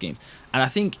outside those games. And I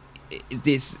think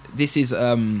this is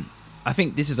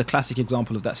a classic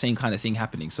example of that same kind of thing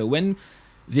happening. So when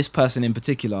this person in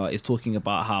particular is talking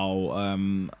about how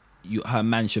her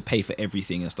man should pay for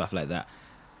everything and stuff like that,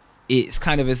 it's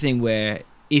kind of a thing where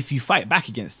if you fight back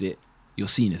against it, you're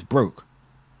seen as broke.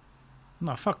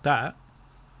 No, fuck that.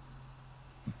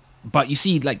 But you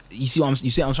see what I'm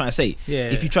trying to say. Yeah.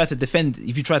 If you try to defend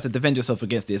yourself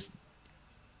against this,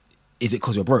 is it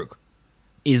because you're broke?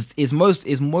 Is most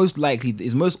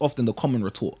often the common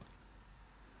retort.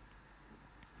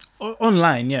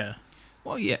 Online, yeah.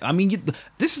 Well, yeah. I mean,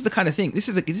 this is the kind of thing. This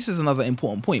is another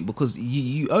important point, because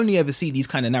you only ever see these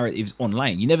kind of narratives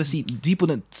online. You never see people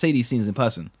don't say these things in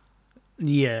person.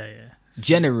 Yeah.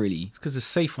 Generally, it's because it's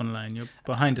safe online. You're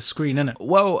behind the screen, innit?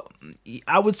 Well,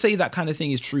 I would say that kind of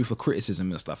thing is true for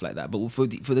criticism and stuff like that. But for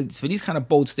these kind of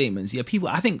bold statements, yeah,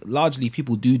 I think largely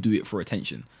people do it for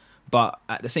attention. But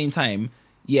at the same time,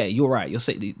 yeah, you're right. You're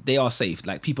safe. They are safe.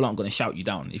 Like, people aren't going to shout you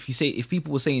down. If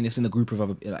people were saying this in a group of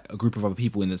other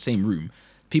people in the same room,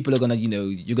 people are gonna,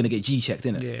 you're gonna get G-checked,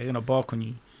 innit? Yeah, they're gonna bark on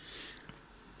you.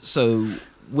 So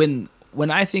when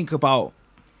I think about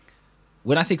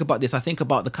this, I think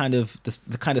about the kind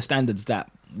of standards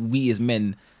that we as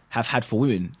men have had for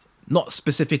women, not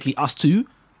specifically us two,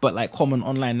 but like common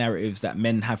online narratives that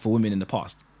men have for women in the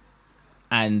past,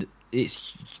 and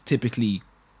it's typically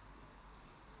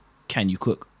can you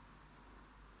cook?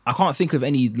 I can't think of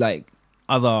any like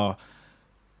other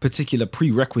particular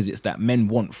prerequisites that men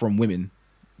want from women,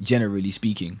 generally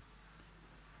speaking.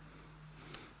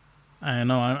 I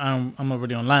know. I'm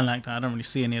already online like that. I don't really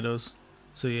see any of those.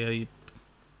 So yeah, you're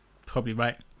probably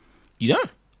right. You don't?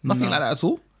 Nothing like that at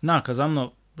all? No, because I'm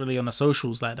not really on the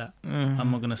socials like that.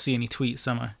 I'm not gonna see any tweets,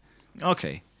 am I?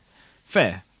 Okay,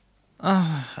 fair.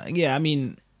 Yeah, I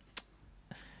mean,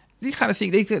 these kind of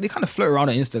things they kind of float around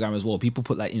on Instagram as well. People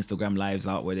put like Instagram lives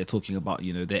out where they're talking about,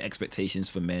 you know, their expectations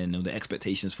for men or their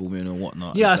expectations for women and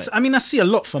whatnot. Yeah, I mean, I see a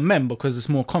lot for men because it's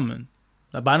more common,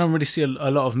 but I don't really see a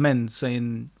lot of men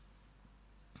saying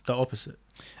the opposite.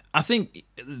 I think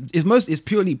it's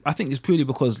purely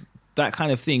because that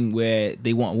kind of thing where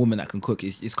they want a woman that can cook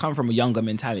is come from a younger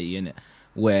mentality, innit?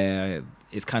 Where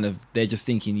it's kind of they're just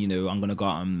thinking, you know, I'm gonna go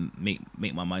out and make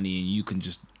my money and you can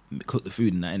just cook the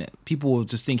food and that, innit? People are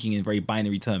just thinking in very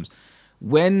binary terms.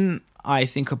 When I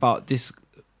think about this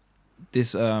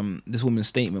woman's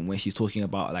statement where she's talking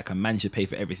about like a man should pay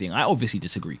for everything, I obviously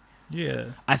disagree. Yeah,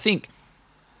 I think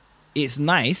it's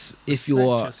nice if Respect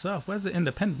you're yourself. Where's the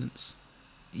independence?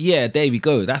 Yeah, there we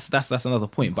go. That's another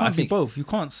point. You but I can't think be both. You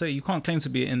can't claim to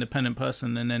be an independent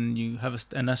person and then you have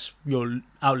and that's your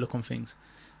outlook on things.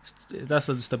 That's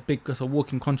a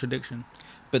walking contradiction.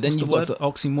 But then you've got to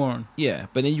oxymoron. Yeah,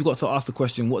 but then you got to ask the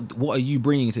question: what are you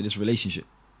bringing to this relationship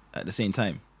at the same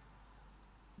time?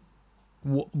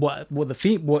 What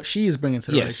she is bringing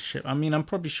to the Yes. relationship? I mean, I'm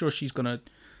probably sure she's gonna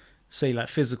say like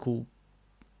physical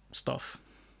stuff.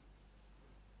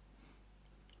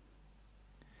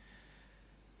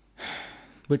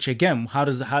 Which again, how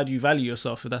do you value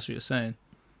yourself if that's what you're saying?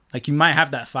 Like you might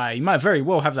have that fire. You might very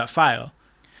well have that fire.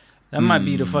 That might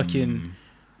be the fucking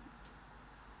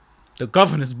the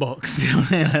governor's box. You know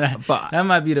what I mean? But that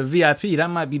might be the VIP. That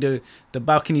might be the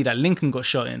balcony that Lincoln got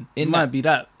shot in. It might be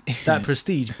that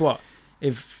prestige. But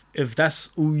if that's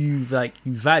all you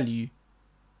value,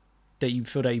 that you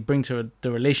feel that you bring to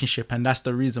the relationship, and that's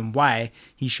the reason why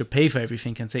he should pay for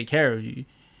everything and take care of you,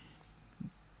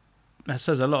 that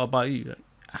says a lot about you. Like,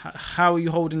 how are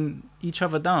you holding each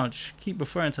other down? Just keep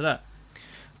referring to that.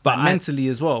 But mentally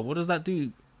as well, what does that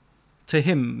do to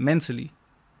him mentally?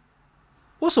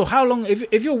 Also, how long,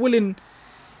 if you're willing,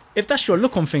 if that's your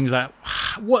look on things, like,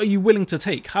 what are you willing to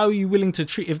take? How are you willing to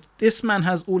treat, if this man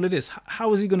has all of this,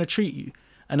 how is he going to treat you?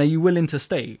 And are you willing to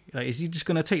stay? Like, is he just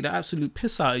going to take the absolute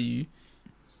piss out of you,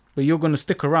 but you're going to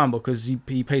stick around because he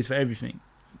pays for everything?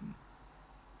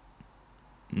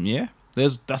 Yeah.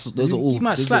 Those are all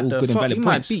good and valid points. He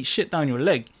might beat shit down your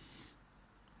leg,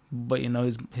 but you know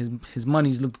his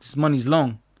money's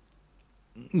long.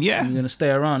 Yeah, you're gonna stay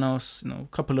around. Else, a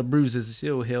couple of bruises,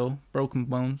 he'll heal, broken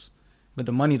bones, but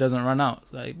the money doesn't run out.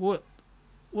 Like what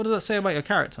does that say about your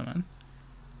character, man?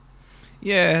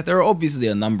 Yeah, there are obviously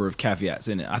a number of caveats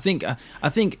in it. I think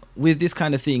with this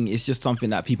kind of thing, it's just something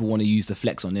that people want to use to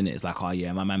flex on, innit? It's like, oh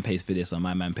yeah, my man pays for this or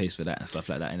my man pays for that and stuff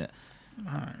like that, innit?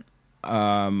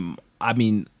 Alright. I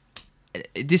mean,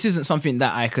 this isn't something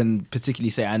that I can particularly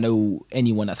say I know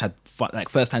anyone that's had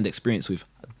first-hand experience with,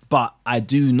 but I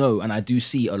do know and I do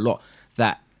see a lot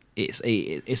that it's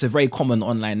a very common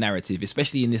online narrative,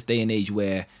 especially in this day and age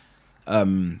where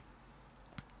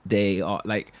they are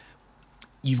like,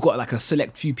 you've got like a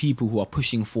select few people who are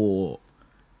pushing for.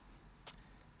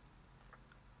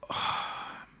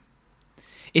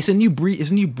 It's a new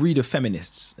breed of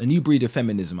feminists, a new breed of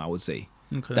feminism, I would say.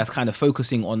 Okay. That's kind of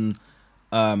focusing on,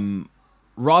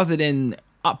 rather than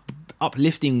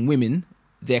uplifting women,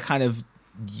 they're kind of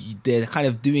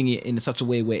doing it in such a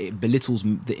way where it belittles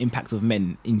the impact of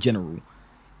men in general.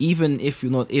 Even if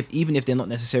they're not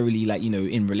necessarily like,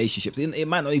 in relationships, it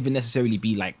might not even necessarily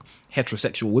be like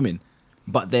heterosexual women,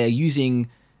 but they're using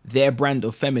their brand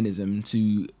of feminism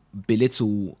to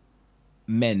belittle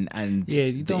men and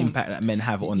the impact that men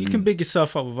have on. You can big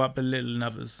yourself up without belittling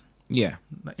others. Yeah,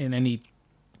 in any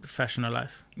fashion of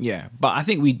life. Yeah, but I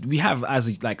think we have as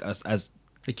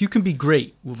you can be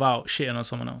great without shitting on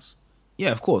someone else.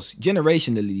 Yeah, of course.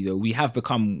 Generationally though, we have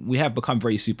become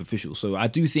very superficial. So I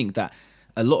do think that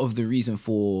a lot of the reason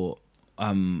for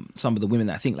some of the women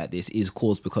that think like this is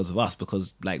caused because of us,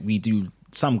 because like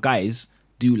some guys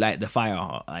do light the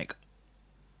fire like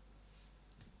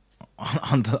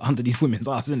under these women's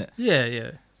ass, isn't it?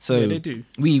 Yeah. So yeah, they do.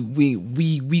 We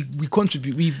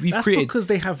contribute. We've That's created because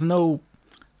they have no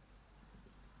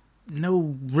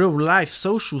real life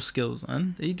social skills,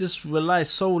 man. They just rely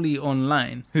solely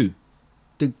online. Who?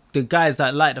 The guys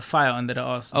that light the fire under their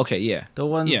arse. Okay, yeah. The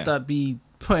ones that be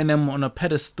putting them on a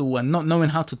pedestal and not knowing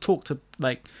how to talk to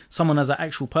like someone as an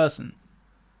actual person.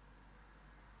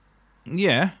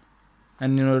 Yeah.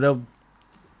 And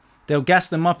they'll gas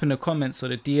them up in the comments or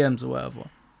the DMs or whatever.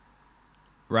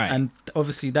 Right. And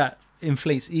obviously that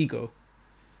inflates ego.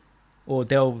 Or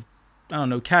they'll, I don't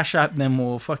know, Cash App them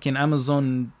or fucking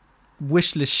Amazon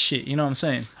wishlist shit. You know what I'm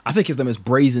saying? I think it's the most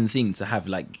brazen thing to have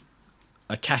like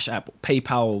a Cash App,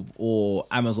 PayPal, or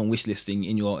Amazon wish listing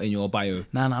in your bio.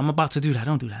 Nah, I'm about to do that.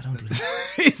 Don't do that.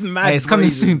 It's mad. Hey, it's coming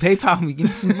soon. PayPal me. Give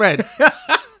me some bread.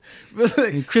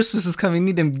 Like, Christmas is coming.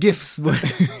 Need them gifts, boy.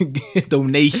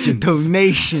 Donations.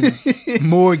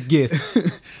 More gifts.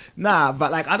 Nah,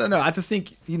 but like, I don't know. I just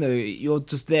think, you're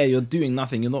just there. You're doing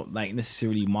nothing. You're not like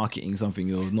necessarily marketing something.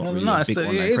 You're not really a big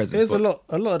online presence. It's a lot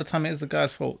of the time it is the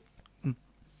guy's fault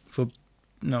for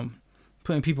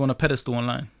putting people on a pedestal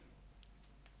online.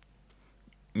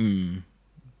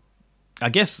 I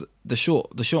guess the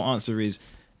short answer is,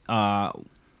 the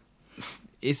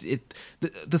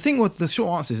thing with the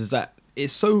short answers is that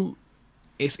it's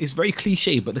very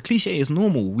cliche, but the cliche is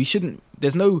normal. We shouldn't.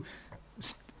 There's no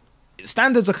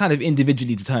standards are kind of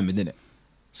individually determined, isn't it?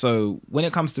 So when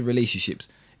it comes to relationships,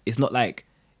 it's not like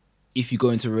if you go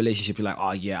into a relationship, you're like,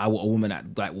 oh yeah, I want a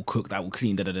woman that will cook, that will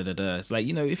clean, da da da da da. It's like,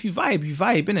 if you vibe,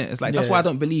 innit? It's like that's why I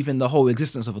don't believe in the whole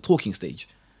existence of a talking stage.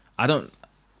 I don't.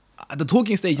 The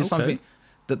talking stage is something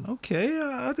that... Okay,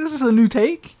 this is a new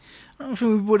take. I don't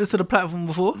think we brought this to the platform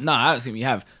before. No, I don't think we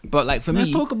have. But like for me...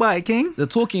 Let's talk about it, King. The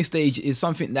talking stage is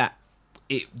something that...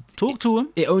 Talk to him.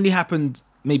 It only happened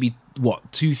maybe,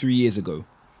 2-3 years ago.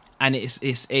 And it's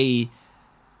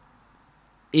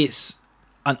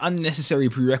an unnecessary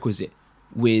prerequisite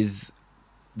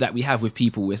that we have with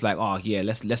people. It's like, oh yeah,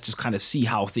 let's just kind of see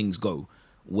how things go.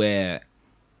 Where...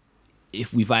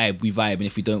 if we vibe, and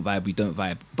if we don't vibe, we don't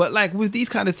vibe. But like with these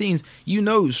kind of things,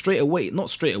 straight away, not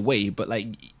straight away, but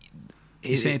like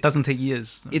it doesn't take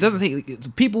years. It doesn't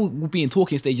take. People will be in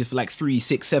talking stages for like 3,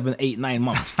 6, 7, 8, 9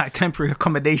 months. Like temporary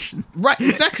accommodation. Right,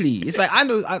 exactly. It's like I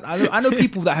know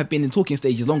people that have been in talking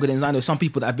stages longer than I know some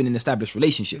people that have been in established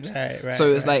relationships. Right.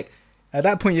 So it's like at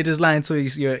that point you're just lying to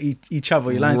each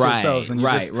other. You're lying to yourselves, and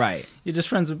you're just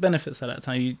friends with benefits at that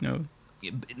time.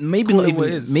 Maybe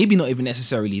not even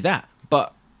necessarily that.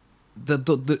 But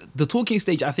the talking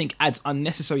stage, I think, adds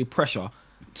unnecessary pressure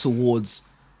towards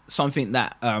something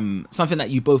that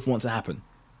you both want to happen,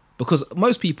 because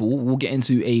most people will get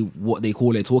into what they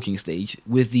call a talking stage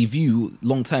with the view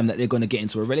long term that they're going to get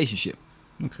into a relationship.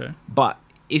 Okay. But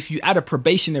if you add a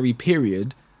probationary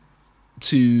period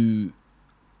to,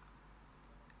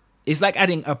 it's like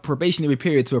adding a probationary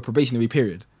period to a probationary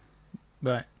period.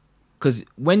 Right. Because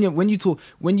when you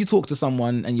talk to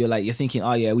someone and you're thinking,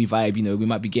 oh yeah, we vibe, we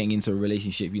might be getting into a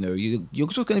relationship, you're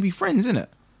just gonna be friends, innit?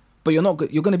 But you're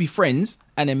not. You're gonna be friends,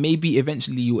 and then maybe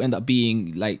eventually you'll end up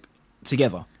being like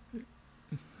together.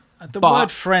 The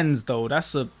word friends though,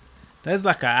 that's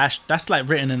like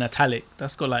written in italic.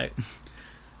 That's got like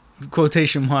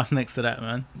quotation marks next to that,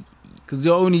 man. Because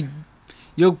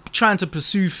you're trying to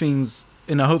pursue things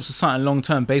in the hopes of something long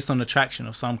term based on attraction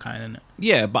of some kind, innit?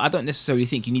 Yeah, but I don't necessarily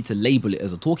think you need to label it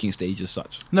as a talking stage as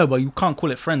such. No, but you can't call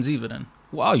it friends either then.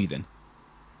 What are you then?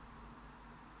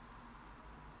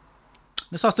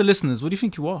 Let's ask the listeners, what do you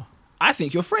think you are? I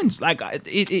think you're friends. Like Nah,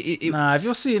 I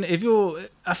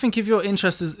think if your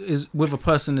interest is with a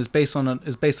person is based on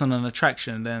an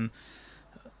attraction, then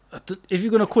if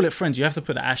you're gonna call it friends, you have to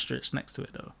put an asterisk next to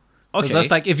it though. Okay.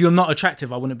 That's like, if you're not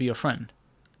attractive, I wouldn't be your friend.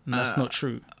 And that's not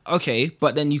true. Okay,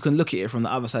 but then you can look at it from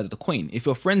the other side of the coin. If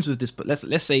you're friends with this,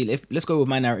 let's go with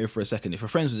my narrative for a second. If you're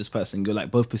friends with this person, you're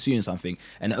like both pursuing something,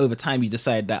 and over time you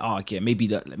decide that, oh, okay, maybe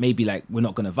like we're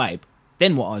not gonna vibe.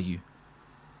 Then what are you?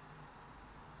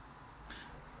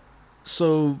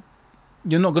 So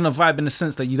you're not gonna vibe in the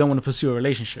sense that you don't want to pursue a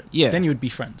relationship. Yeah. Then you would be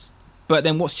friends. But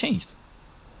then what's changed?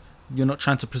 You're not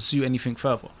trying to pursue anything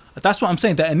further. That's what I'm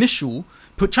saying. The initial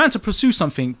trying to pursue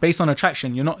something based on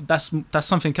attraction, you're not. That's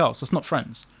something else. That's not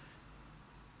friends.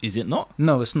 Is it not?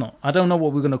 No, it's not. I don't know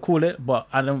what we're gonna call it, but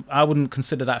I wouldn't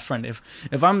consider that friend. If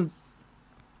I'm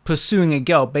pursuing a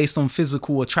girl based on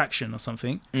physical attraction or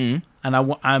something, and I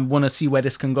want to see where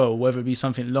this can go, whether it be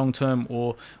something long term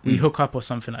or we hook up or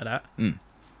something like that.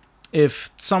 If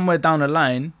somewhere down the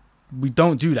line we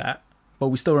don't do that, but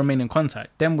we still remain in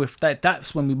contact, then with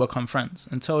that's when we become friends.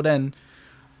 Until then,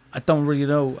 I don't really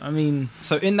know. I mean,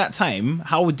 so in that time,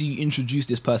 how would you introduce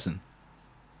this person?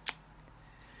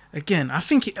 Again, I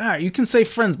think you can say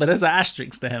friends, but there's an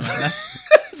asterisk there, man.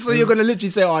 So you're gonna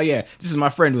literally say, "Oh yeah, this is my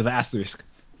friend with an asterisk."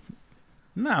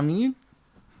 Nah, I mean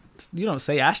you don't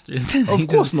say asterisk. Of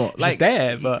course not. Like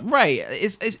there, but right.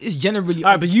 It's generally.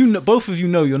 All right, but both of you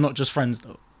know you're not just friends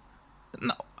though.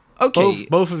 No. Okay.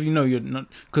 Both of you know you're not,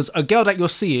 because a girl that you're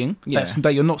seeing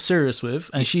that you're not serious with,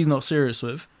 and she's not serious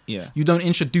with. Yeah. You don't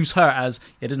introduce her as,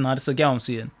 yeah, this is a girl I'm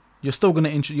seeing. You're still gonna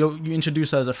you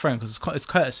introduce her as a friend because it's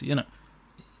courtesy, you know.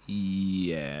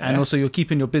 Yeah. And also you're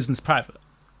keeping your business private.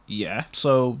 Yeah.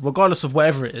 So regardless of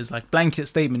whatever it is, like blanket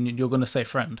statement, you're gonna say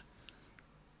friend.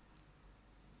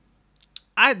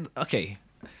 Okay.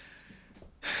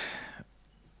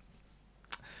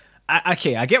 I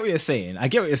get what you're saying.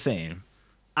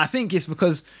 I think it's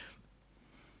because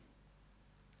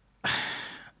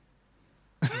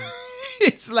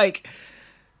it's like,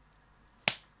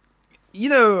 you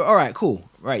know, all right, cool.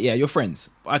 Right, yeah, you're friends.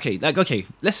 Okay,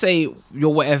 let's say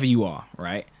you're whatever you are,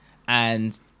 right?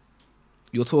 And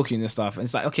you're talking and stuff, and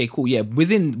it's like, okay, cool, yeah,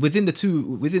 within the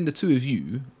two of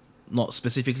you, not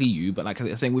specifically you, but like I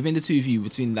was saying, within the two of you,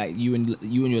 between like you and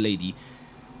your lady,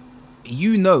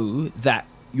 you know that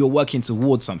you're working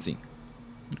towards something.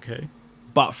 Okay.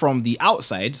 But from the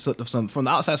outside, from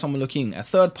the outside, someone looking, a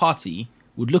third party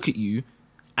would look at you,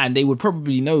 and they would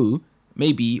probably know,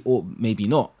 maybe or maybe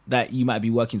not, that you might be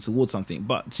working towards something.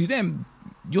 But to them,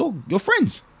 you're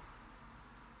friends.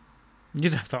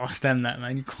 You'd have to ask them that,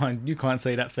 man. You can't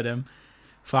say that for them.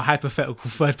 For a hypothetical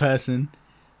third person.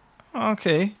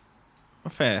 Okay,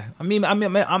 fair. I mean,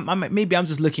 maybe I'm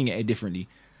just looking at it differently.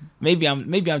 Maybe I'm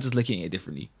just looking at it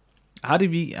differently. How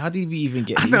did we even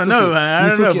get? I don't know, man. I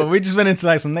don't know, but we just went into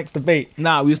like some next debate.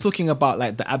 Nah, we was talking about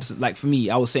like the absent. Like for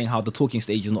me, I was saying how the talking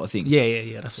stage is not a thing.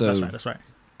 Yeah. That's right.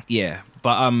 Yeah,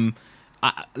 but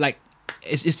I like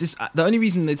it's just the only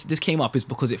reason that this came up is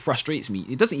because it frustrates me.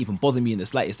 It doesn't even bother me in the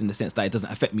slightest, in the sense that it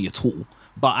doesn't affect me at all.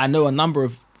 But I know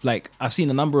I've seen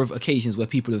a number of occasions where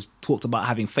people have talked about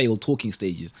having failed talking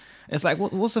stages. And it's like,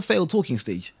 what's a failed talking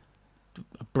stage?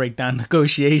 A breakdown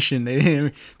negotiation,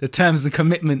 the terms and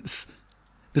commitments,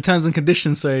 the terms and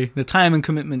conditions. Sorry, the time and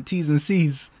commitment, T's and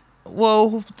C's. Well,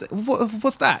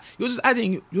 what's that? You're just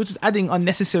adding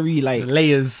unnecessary like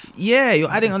layers. Yeah,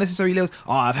 you're adding unnecessary layers.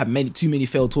 Oh, I've had too many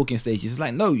failed talking stages. It's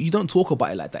like, no, you don't talk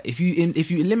about it like that. If you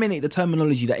eliminate the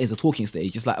terminology that is a talking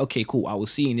stage, it's like, okay, cool. I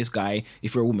was seeing this guy.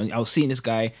 If you're a woman, I was seeing this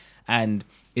guy, and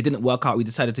it didn't work out. We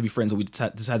decided to be friends, or we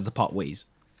decided to part ways,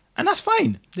 and that's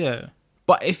fine. Yeah.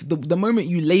 But if the moment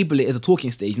you label it as a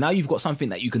talking stage, now you've got something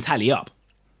that you can tally up.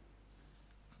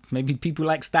 Maybe people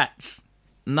like stats.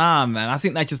 Nah, man. I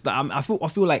think that just I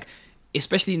feel like,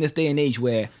 especially in this day and age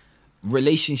where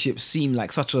relationships seem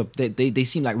like they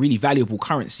seem like really valuable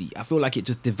currency. I feel like it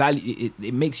just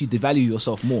it makes you devalue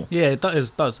yourself more. Yeah, it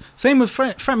does. Same with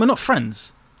friend. We're not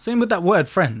friends. Same with that word,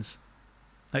 friends.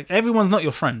 Like, everyone's not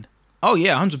your friend. Oh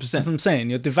yeah, 100%. That's what I'm saying.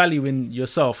 You're devaluing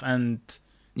yourself and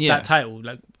that title.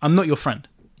 Like, I'm not your friend.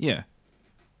 Yeah.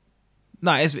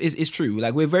 No, it's true.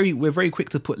 Like, we're very quick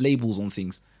to put labels on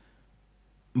things.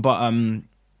 But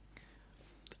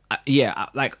yeah,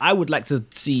 like, I would like to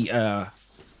see an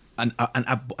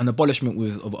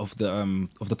abolishment of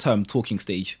the term talking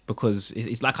stage, because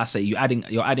it's like I say, you're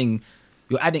adding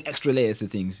extra layers to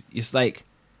things. It's like,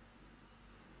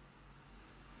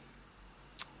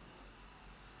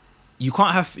 you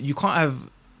can't have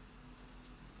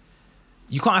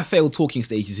failed talking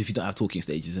stages if you don't have talking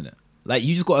stages, in it. Like,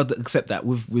 you just got to accept that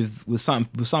with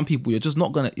some people, you're just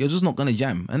not gonna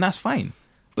jam, and that's fine.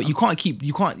 But you can't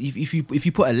if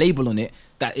you put a label on it,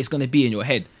 that it's gonna be in your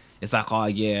head. It's like, oh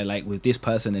yeah, like with this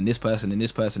person and this person and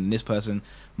this person and this person.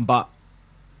 But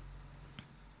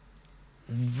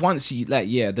once you, like,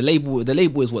 yeah, the label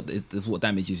is what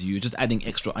damages you. You're just adding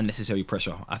extra unnecessary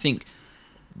pressure. I think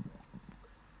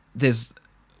there's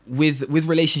with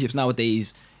relationships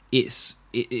nowadays, it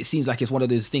seems like it's one of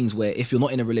those things where if you're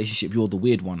not in a relationship, you're the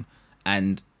weird one.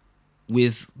 And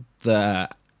with the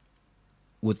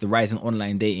rise in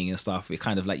online dating and stuff, it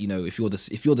kind of like, you know, if you're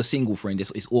the single friend,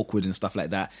 it's awkward and stuff like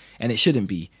that, and it shouldn't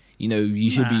be. You know, you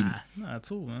should be not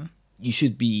at all, man. You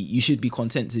should be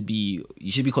content to be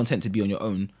on your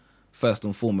own first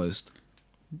and foremost.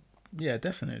 Yeah,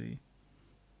 definitely.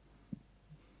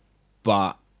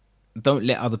 But don't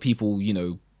let other people, you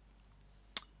know,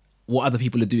 what other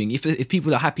people are doing. If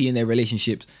people are happy in their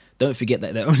relationships, don't forget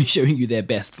that they're only showing you their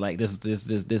best. Like,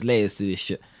 there's layers to this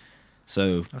shit.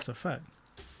 So that's a fact.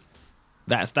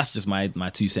 That's just my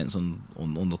 2 cents on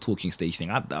the talking stage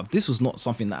thing. This was not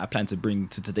something that I planned to bring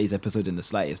to today's episode in the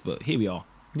slightest, but here we are.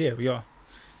 Yeah, we are.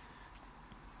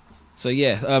 So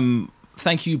yeah,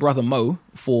 thank you, brother Mo,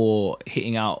 for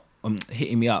hitting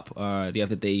me up the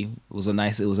other day. It was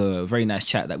a very nice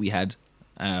chat that we had.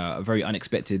 Very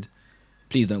unexpected.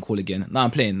 Please don't call again. No,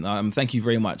 I'm playing. Thank you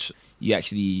very much. You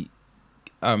actually,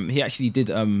 he actually did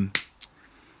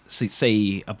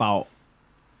say about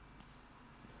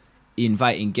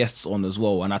inviting guests on as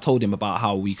well, and I told him about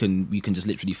how we can just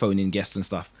literally phone in guests and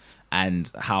stuff, and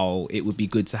how it would be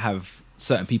good to have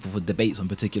certain people for debates on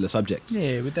particular subjects.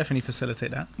 Yeah, we definitely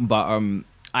facilitate that. But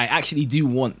I actually do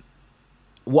want.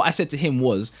 What I said to him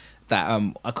was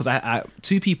that because I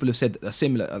two people have said a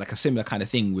similar kind of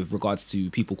thing with regards to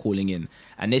people calling in,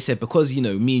 and they said because me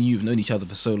and you've known each other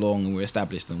for so long and we're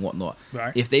established and whatnot.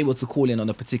 Right. If they were to call in on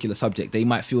a particular subject, they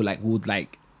might feel like we'd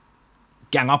like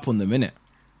gang up on them, innit?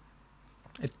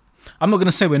 I'm not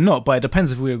gonna say we're not, but it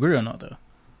depends if we agree or not, though.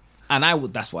 And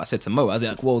that's what I said to Mo. I was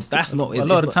like, well, that's not... A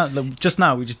lot of the time, like, just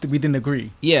now, we didn't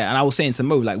agree. Yeah, and I was saying to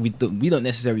Mo, like, we don't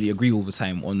necessarily agree all the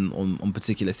time on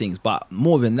particular things. But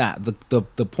more than that,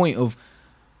 the point of...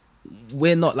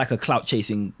 We're not like a clout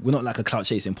chasing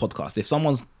podcast. If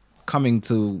someone's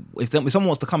if someone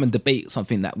wants to come and debate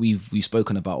something that we've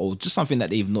spoken about, or just something that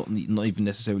they've not even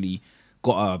necessarily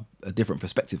got a different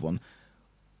perspective on,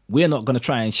 we're not going to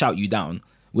try and shout you down.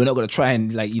 We're not going to try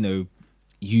and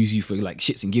use you for like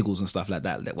shits and giggles and stuff like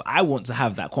that. I want to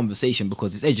have that conversation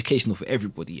because it's educational for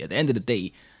everybody. At the end of the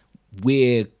day,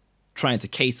 we're trying to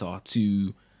cater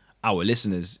to our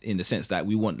listeners in the sense that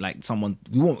we want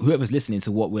whoever's listening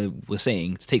to what we're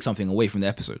saying to take something away from the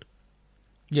episode.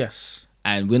 Yes.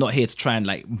 And we're not here to try and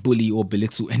like bully or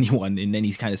belittle anyone in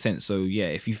any kind of sense. So yeah,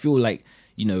 if you feel like,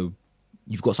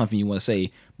 you've got something you want to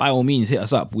say, by all means hit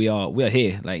us up. We're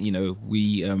here. Like,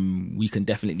 we can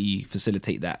definitely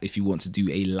facilitate that if you want to do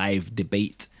a live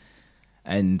debate,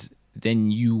 and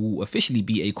then you will officially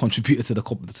be a contributor to the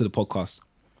podcast.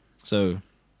 So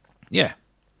yeah.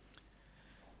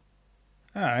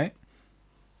 All right.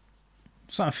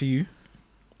 Something for you.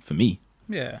 For me.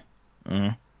 Yeah.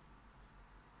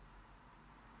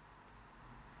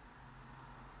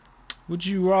 Would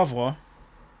you rather...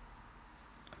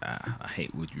 I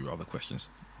hate would you rather questions.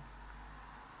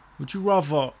 Would you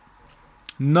rather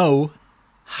know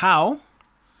how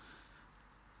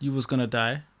you was gonna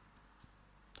die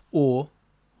or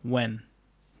when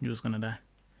you was gonna die?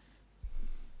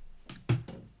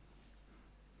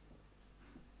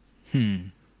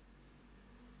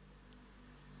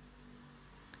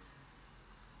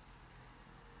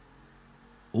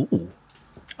 Ooh.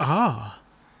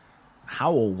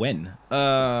 How or when?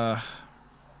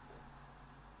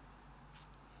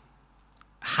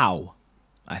 How,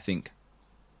 I think.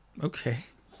 Okay.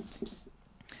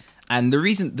 And the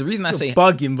reason I say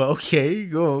bugging, but okay,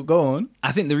 go on.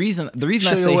 I think the reason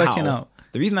I say how.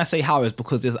 The reason I say how is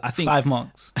because there's 5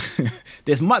 marks.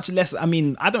 There's much less. I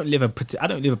mean, I don't live a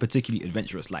particularly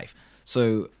adventurous life,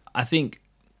 so I think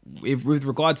with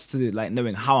regards to like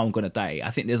knowing how I'm gonna die,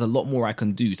 I think there's a lot more I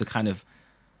can do to kind of.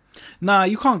 Nah,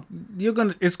 you can't.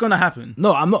 It's gonna happen.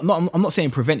 No, I'm not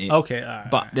saying prevent it. Okay, all right,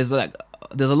 but there's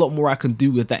a lot more I can do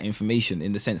with that information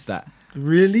in the sense that.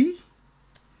 Really?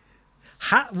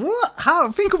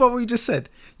 How? Think about what you just said.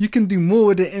 You can do more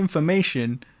with the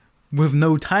information with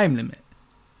no time limit.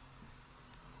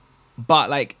 But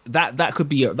like that could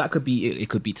be it could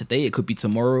be today, it could be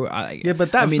tomorrow. Yeah,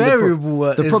 but that variable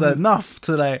is enough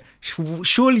to like.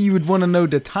 Surely you would want to know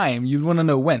the time. You'd want to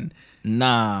know when.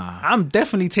 Nah, I'm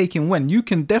definitely taking when. You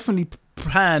can definitely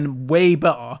plan way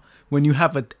better when you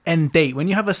have an end date. When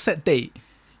you have a set date,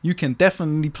 you can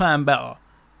definitely plan better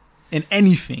in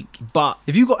anything. But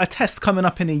if you got a test coming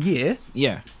up in a year,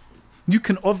 yeah, you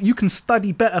can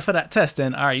study better for that test.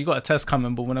 Then all right, you got a test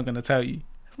coming, but we're not gonna tell you.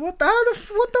 What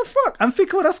the fuck? I'm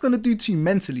thinking what that's gonna do to you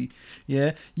mentally.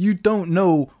 Yeah, you don't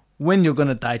know when you're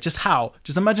gonna die, just how.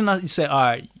 Just imagine that you say, all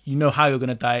right, you know how you're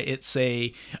gonna die. It's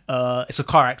a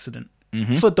car accident.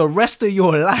 Mm-hmm. For the rest of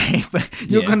your life,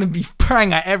 you're gonna be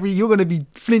praying at you're gonna be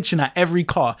flinching at every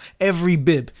car, every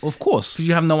bib. Of course, because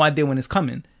you have no idea when it's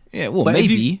coming. Yeah, well, but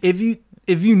maybe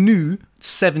if you knew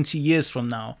 70 years from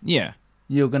now, yeah,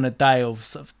 you're gonna die of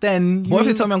stuff. Then what if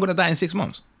they tell me I'm gonna die in 6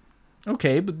 months?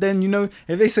 Okay, but then,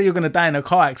 if they say you're going to die in a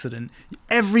car accident,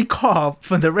 every car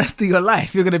for the rest of your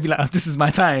life, you're going to be like, oh, this is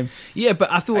my time. Yeah,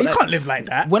 but I feel you can't live like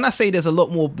that. When I say there's a lot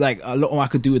more I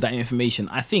could do with that information,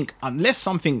 I think unless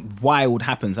something wild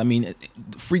happens, I mean,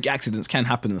 freak accidents can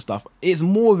happen and stuff, it's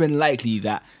more than likely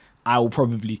that I will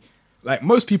probably... Like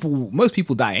most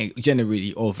people die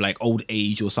generally of like old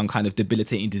age or some kind of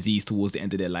debilitating disease towards the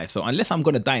end of their life. So unless I'm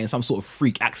gonna die in some sort of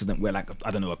freak accident where like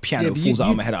I don't know, a piano falls out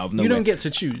of my head out of nowhere, you don't get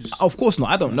to choose. Of course not.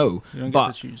 I don't know. You don't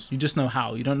get to choose. You just know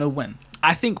how. You don't know when.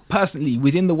 I think personally,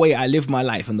 within the way I live my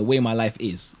life and the way my life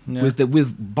is,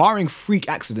 with barring freak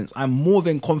accidents, I'm more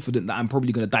than confident that I'm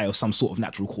probably gonna die of some sort of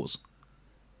natural cause.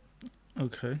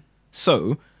 Okay.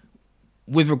 So,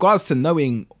 with regards to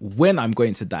knowing when I'm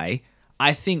going to die,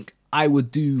 I think I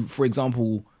would do, for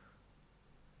example,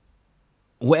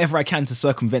 whatever I can to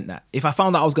circumvent that. If I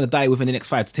found out I was going to die within the next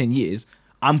 5 to 10 years,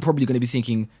 I'm probably going to be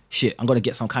thinking, shit, I'm going to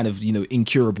get some kind of,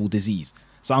 incurable disease.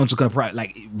 So I'm just gonna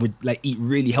eat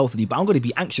really healthily, but I'm gonna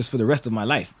be anxious for the rest of my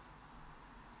life.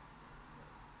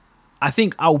 I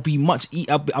think I'll be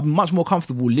I'm much more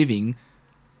comfortable living,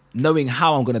 knowing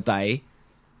how I'm gonna die,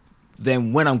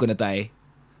 than when I'm gonna die.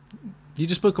 You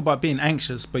just spoke about being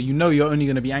anxious, but you know you're only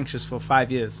gonna be anxious for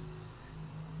 5 years.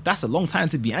 That's a long time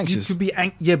to be anxious. You could be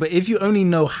yeah, but if you only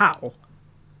know how,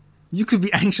 you could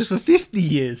be anxious for 50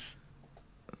 years.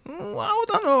 Well,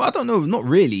 I don't know. Not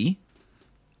really.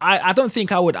 I don't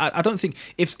think I would. I don't think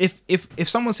if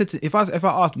someone said if I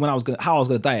asked when how I was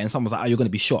gonna die, and someone was like, "Oh, you're gonna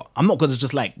be shot," I'm not gonna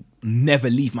just like never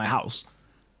leave my house.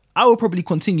 I will probably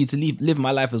continue to live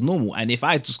my life as normal. And if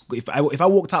I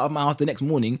walked out of my house the next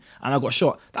morning and I got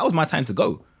shot, that was my time to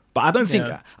go. But I don't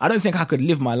think I could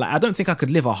live my life. I don't think I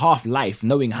could live a half life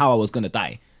knowing how I was gonna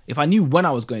die. If I knew when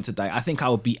I was going to die, I think I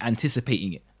would be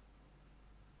anticipating it.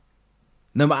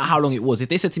 No matter how long it was. If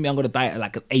they said to me I'm gonna die at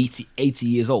like 80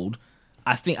 years old,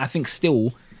 I think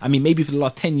still, I mean, maybe for the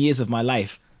last 10 years of my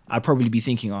life, I'd probably be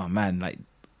thinking, oh man, like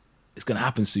it's gonna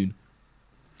happen soon.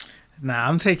 Nah,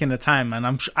 I'm taking the time,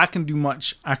 man. I can do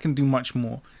much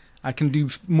more. I can do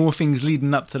more things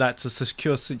leading up to that to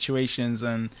secure situations,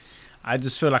 and I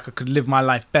just feel like I could live my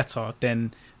life better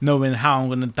than knowing how I'm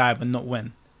gonna die but not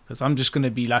when. Because I'm just gonna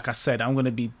be, like I said, I'm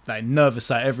gonna be like nervous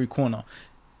at every corner.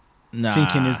 Nah.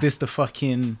 Thinking, is this the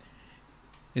fucking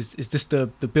is this the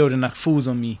building that falls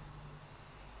on me?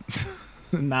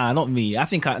 Nah, not me.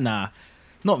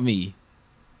 Not me.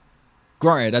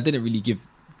 Granted, I didn't really give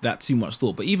that too much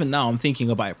thought, but even now I'm thinking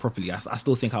about it properly. I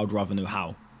still think I would rather know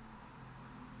how.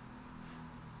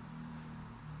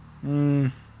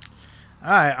 Alright,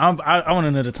 I want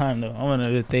to know the time though. I want to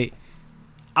know the date.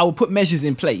 I will put measures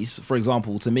in place, for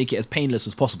example, to make it as painless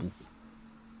as possible.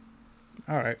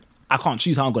 Alright. I can't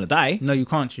choose how I'm going to die. No, you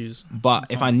can't choose. But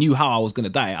if I knew how I was going to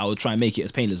die, I would try and make it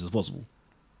as painless as possible.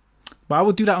 But I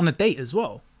would do that on a date as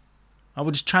well. I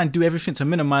would just try and do everything to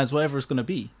minimize whatever it's going to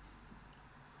be.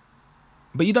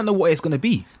 But you don't know what it's going to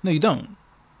be. No, you don't.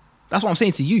 That's what I'm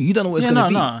saying to you. You don't know what it's going to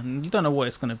be. No, you don't know what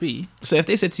it's going to be. So if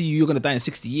they said to you, you're going to die in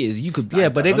 60 years, you could... Yeah,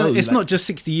 but it's not just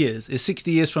 60 years. It's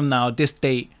 60 years from now, this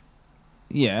date.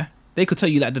 Yeah. They could tell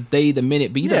you like the day, the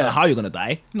minute, but you don't know how you're going to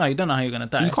die. No, you don't know how you're going to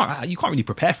die. So you can't really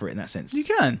prepare for it in that sense. You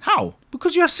can. How?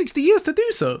 Because you have 60 years to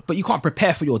do so. But you can't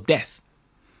prepare for your death.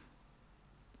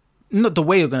 Not the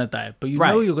way you're going to die, but you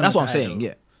know you're going to die. That's what I'm saying,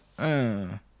 though.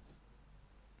 Yeah.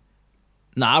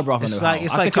 Nah, I'd rather know how.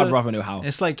 I'd rather know how.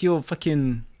 It's like you're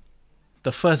fucking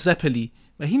the first Zeppeli.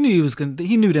 But he knew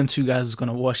he knew them two guys was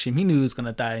gonna wash him. He knew he was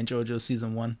gonna die in JoJo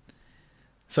season 1.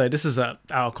 Sorry, this is out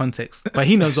of context. But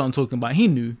he knows what I'm talking about. He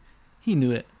knew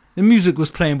it. The music was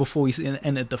playing before he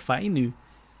entered the fight. He knew.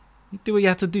 You do what you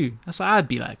had to do. That's what I'd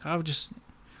be like. I would just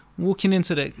walking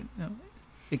into the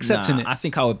accepting it. I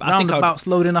think I would. Roundabouts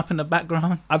loading up in the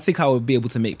background. I think I would be able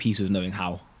to make peace with knowing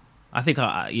how. I think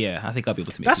I'll be able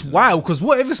to make That's peace. wild, because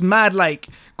what if it's mad, like,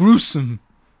 gruesome?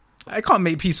 I can't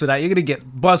make peace with that. You're going to get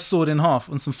buzzsawed in half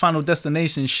on some Final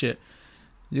Destination shit.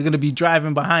 You're going to be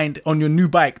driving behind on your new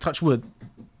bike, touch wood,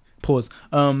 pause,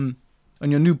 on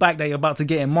your new bike that you're about to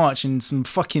get in March, and some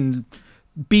fucking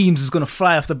beams is going to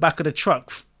fly off the back of the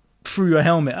truck through your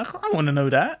helmet. I want to know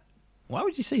that. Why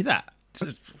would you say that?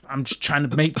 I'm just trying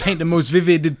to paint the most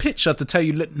vivid picture to tell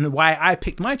you why I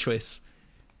picked my choice.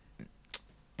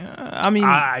 I mean,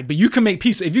 but you can make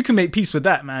peace. If you can make peace with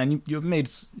that, man, you're made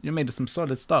some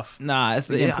solid stuff. Nah, I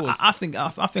think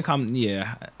I'm.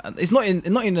 Yeah, it's not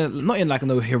in like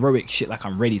no heroic shit like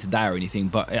I'm ready to die or anything.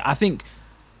 But I think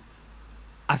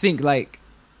like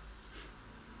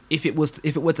if it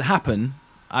were to happen,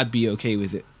 I'd be okay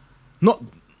with it. Not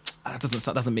that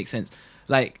doesn't make sense.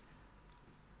 Like,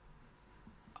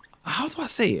 how do I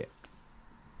say it?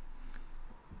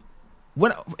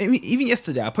 Even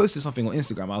yesterday, I posted something on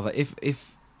Instagram. I was like,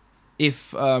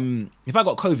 if I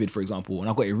got COVID, for example, and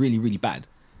I got it really, really bad,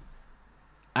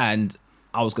 and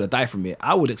I was gonna die from it,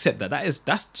 I would accept that.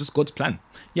 That's just God's plan.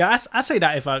 Yeah, I say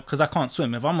that because I can't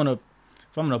swim. If I'm on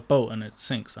a boat and it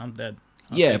sinks, I'm dead.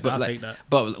 I'll take that.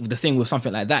 But the thing with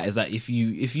something like that is that if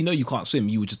you know you can't swim,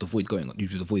 you would just avoid going. You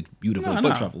would avoid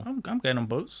boat travel. I'm getting on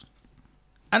boats.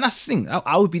 And that's the thing.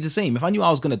 I would be the same. If I knew I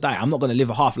was going to die, I'm not going to live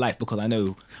a half life because I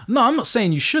know... No, I'm not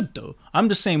saying you should, though. I'm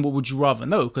just saying, what would you rather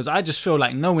know? Because I just feel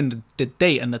like knowing the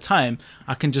date and the time,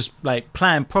 I can just like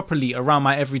plan properly around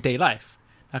my everyday life.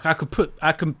 Like I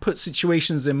can put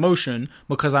situations in motion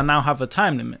because I now have a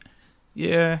time limit.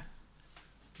 Yeah.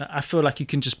 I feel like you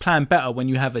can just plan better when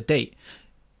you have a date.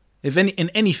 In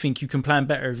anything, you can plan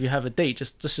better if you have a date.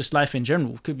 Just life in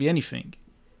general. It could be anything.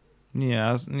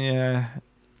 Yeah.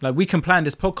 Like, we can plan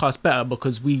this podcast better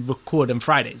because we record on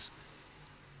Fridays.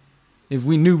 if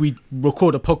we knew we'd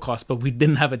record a podcast but we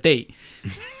didn't have a date,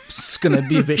 it's gonna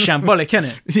be a bit shambolic,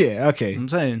 innit? Yeah, okay. I'm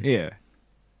saying. Yeah.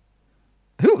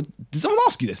 Who did someone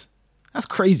ask you this? That's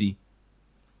crazy.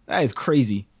 That is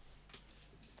crazy.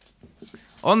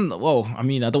 Well, I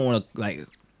mean, I don't want to like.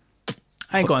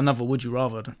 I ain't got another would you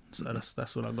rather, so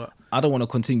that's what I got. I don't want to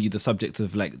continue the subject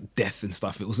of like death and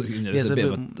stuff. It was, you know, Yeah, it's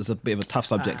a bit of a tough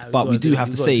subject, we but we gotta do have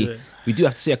to say we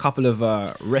a couple of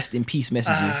rest in peace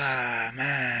messages. Ah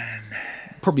man.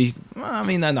 Probably, I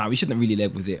mean, no, we shouldn't really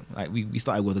live with it. Like we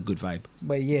started with a good vibe.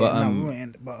 But yeah, But, we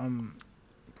went. But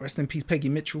rest in peace, Peggy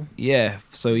Mitchell. Yeah.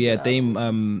 So yeah,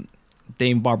 Dame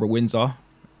Barbara Windsor,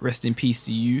 rest in peace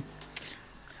to you.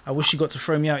 I wish you got to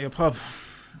throw me out your pub.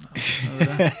 That's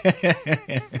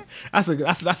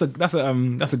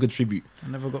a good tribute. I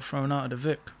never got thrown out of the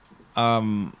Vic. I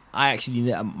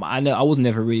was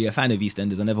never really a fan of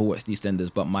EastEnders. I never watched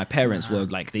EastEnders, but my parents were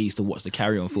like, they used to watch the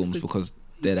Carry On films because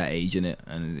they're that age, innit,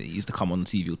 and it used to come on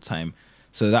TV all the time.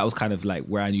 So that was kind of like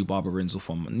where I knew Barbara Windsor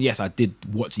from. And yes, I did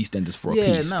watch EastEnders for a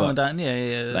piece, but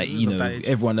like, you know,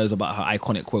 everyone knows about her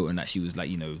iconic quote and that she was like,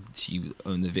 you know, she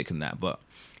owned the Vic and that. But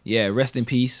yeah, rest in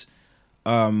peace.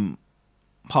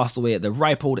 Passed away at the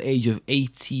ripe old age of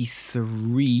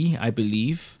 83, I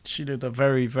believe. She lived a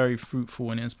very, very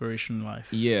fruitful and inspirational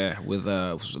life. Yeah, with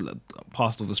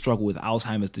passed with a struggle with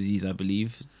Alzheimer's disease, I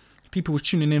believe. People were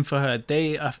tuning in for her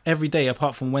every day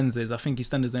apart from Wednesdays. I think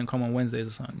EastEnders don't come on Wednesdays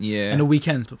or something. Yeah. And the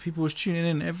weekends, but people was tuning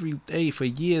in every day for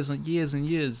years and years and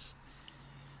years.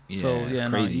 Yeah, so it's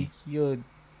crazy.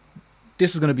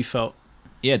 This is gonna be felt.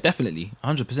 Yeah, definitely,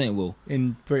 100% it will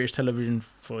In British television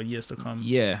for years to come.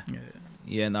 Yeah.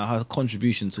 Now her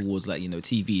contribution towards, like, you know,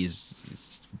 TV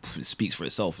speaks for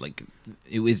itself. Like,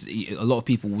 it was a lot of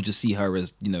people will just see her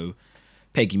as, you know,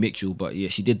 Peggy Mitchell, but yeah,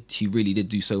 she really did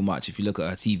do so much. If you look at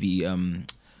her TV,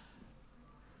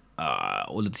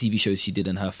 all the TV shows she did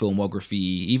in her filmography,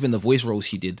 even the voice roles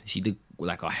she did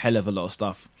like a hell of a lot of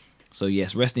stuff. So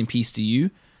yes, rest in peace to you,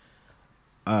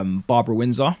 Barbara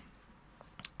Windsor.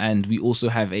 And we also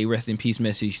have a rest in peace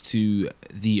message to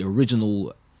the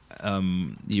original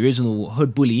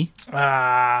hood bully.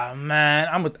 Ah man,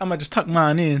 I'm gonna just tuck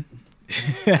mine in.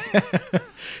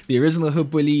 The original hood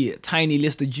bully, Tiny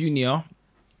Lister Jr.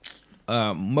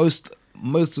 Most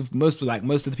of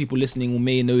the people listening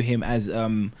may know him as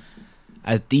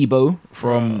Debo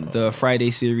from the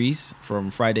Friday series, from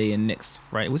Friday and Next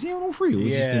Friday. Was he on all three? Or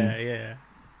was Yeah.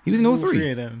 He was in all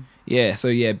three of them. Yeah, so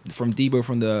yeah, from Debo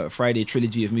from the Friday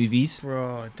trilogy of movies.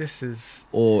 Bro, this is...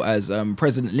 Or as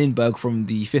President Lindbergh from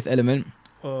The Fifth Element.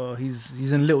 Oh,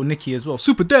 he's in Little Nicky as well.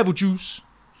 Super Devil Juice.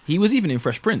 He was even in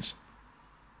Fresh Prince.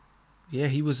 Yeah,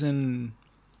 he was in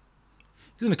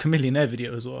a Chameleon Air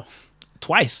video as well.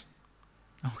 Twice.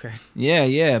 Okay.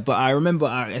 Yeah, but I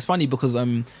remember, it's funny because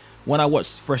when I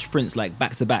watched Fresh Prince like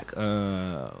back to back,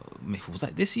 was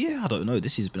that this year? I don't know.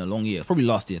 This has been a long year. Probably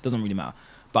last year. Doesn't really matter.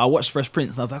 But I watched Fresh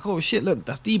Prince and I was like, oh shit, look,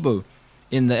 that's Debo.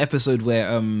 In the episode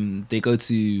where they go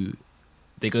to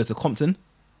Compton.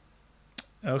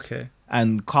 Okay.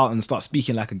 And Carlton starts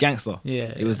speaking like a gangster.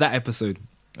 Yeah. It was that episode.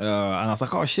 And I was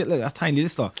like, oh shit, look, that's Tiny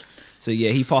Lister. So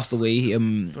yeah, he passed away.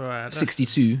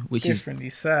 62, which is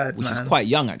sad, which is quite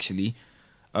young actually.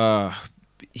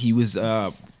 He was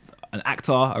an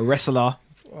actor, a wrestler,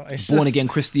 born again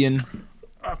Christian.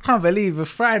 I can't believe it.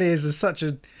 Fridays is such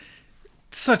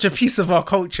a piece of our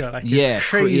culture. Like, it's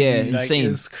crazy. Yeah, like,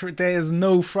 insane. There's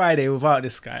no Friday without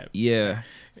this guy. Yeah.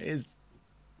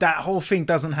 That whole thing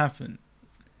doesn't happen.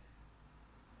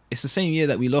 It's the same year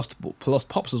that we lost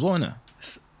Pops as well, isn't it?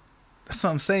 That's what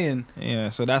I'm saying. Yeah,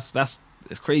 so that's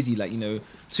it's crazy. Like, you know,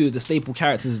 two of the staple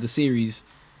characters of the series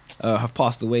have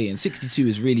passed away, and 62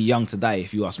 is really young to die,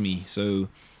 if you ask me. So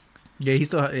yeah, he's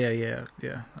still yeah.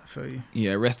 I feel you.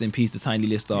 Yeah, rest in peace to Tiny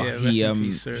Lister. Yeah, rest in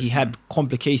peace, he had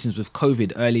complications with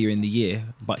COVID earlier in the year,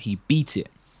 but he beat it.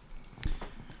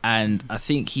 And I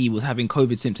think he was having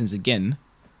COVID symptoms again.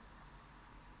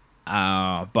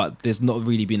 But there's not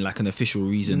really been like an official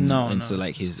reason into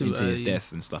his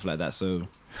death and stuff like that. So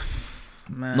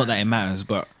man, not that it matters,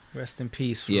 but rest in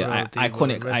peace. For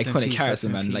iconic character,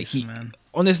 man. Like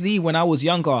honestly, when I was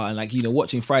younger and like, you know,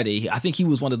 watching Friday, I think he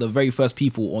was one of the very first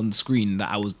people on screen that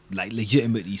I was like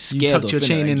legitimately scared you of. tucked your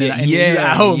chain in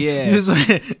at home. Yeah. He's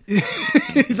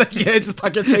like, yeah, just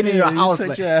tuck your chain in your house.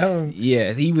 Like, at home.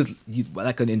 Yeah, he was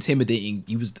like an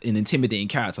intimidating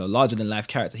character, a larger than life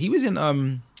character. He was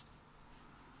in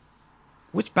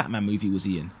which Batman movie was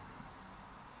he in?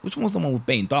 Which one was the one with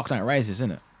Bane? Dark Knight Rises,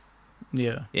 isn't it?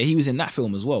 Yeah. Yeah, he was in that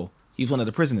film as well. He was one of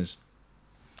the prisoners.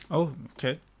 Oh,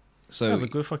 okay. So that was a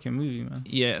good fucking movie, man.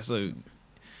 Yeah, so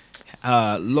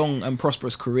long and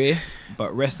prosperous career,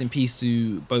 but rest in peace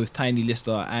to both Tiny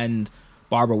Lister and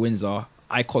Barbara Windsor,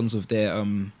 icons of their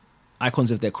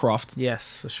craft.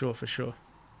 Yes, for sure.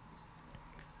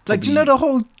 Like, do you know the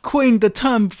whole the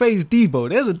term phrase Debo?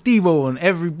 There's a Debo on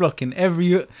every block in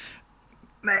every.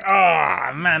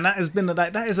 Man, that has been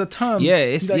that is a term. Yeah,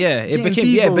 it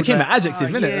became an adjective,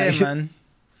 innit? Yeah, man.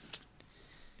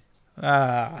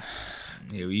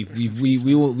 Yeah, we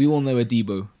all know a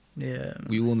Debo. Yeah,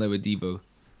 we all know a Debo.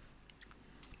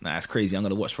 Nah, it's crazy. I'm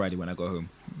gonna watch Friday when I go home.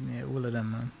 Yeah, all of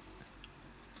them, man.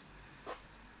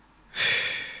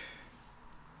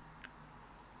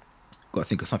 Got to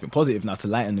think of something positive now to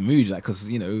lighten the mood, like, because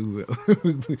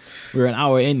we're an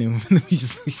hour in and we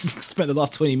just spent the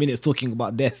last 20 minutes talking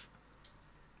about death.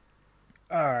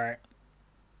 All right,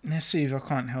 let's see if we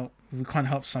can't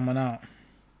help someone out.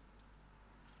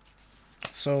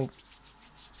 So,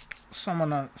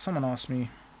 someone asked me.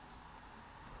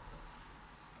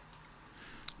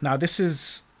 Now, this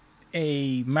is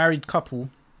a married couple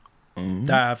that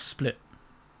have split.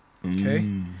 Okay,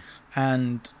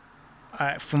 and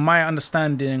from my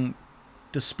understanding,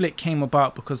 the split came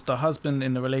about because the husband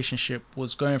in the relationship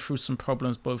was going through some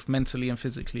problems, both mentally and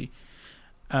physically,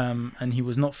 and he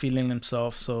was not feeling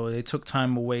himself. So they took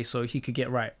time away so he could get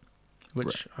right,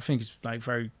 which I think is like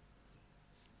very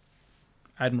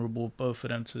admirable, both of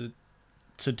them to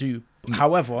do.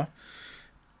 However,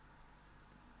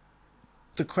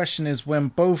 the question is, when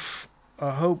both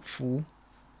are hopeful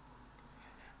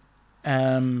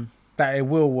that it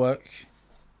will work,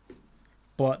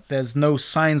 but there's no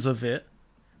signs of it,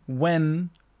 when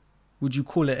would you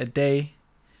call it a day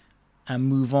and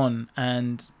move on?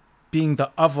 And being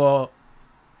the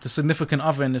significant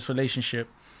other in this relationship,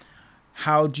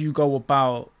 how do you go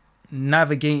about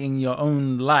navigating your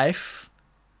own life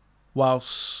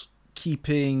whilst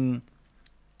keeping,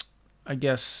 I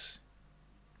guess,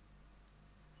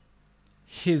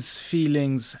 his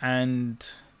feelings and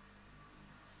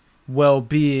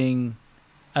well-being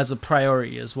as a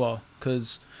priority as well?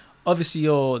 Because obviously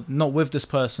you're not with this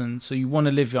person, so you want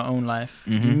to live your own life.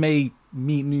 You may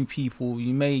meet new people,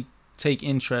 you may take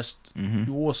interest.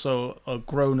 You also are a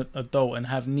grown adult and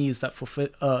have needs that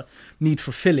need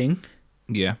fulfilling.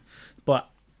 Yeah. But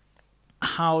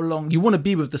how long you want to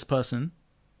be with this person,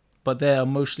 but they're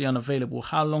emotionally unavailable?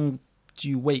 How long do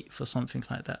you wait for something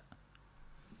like that?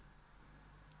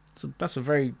 So that's a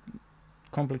very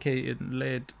complicated,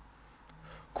 layered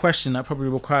question that probably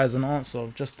requires an answer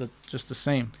of just the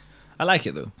same. I like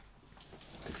it though.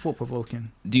 Thought-provoking.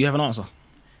 Do you have an answer?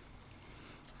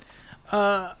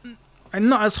 I'm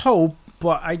not as whole,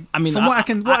 but I mean, what I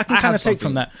can kind of take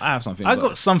from that. I have something. I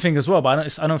got something as well,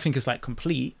 but I don't think it's like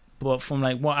complete. But from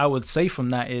like what I would say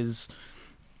from that is,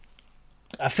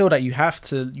 I feel that you have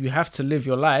to live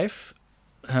your life,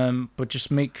 but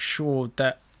just make sure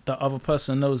that the other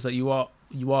person knows that you are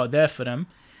there for them,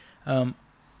 and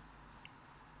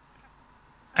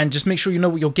just make sure you know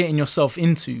what you're getting yourself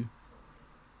into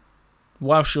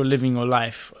whilst you're living your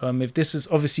life. If this is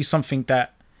obviously something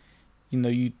that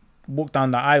you walk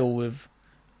down the aisle with,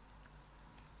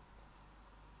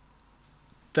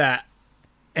 that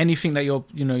anything that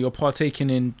you're partaking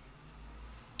in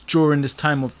during this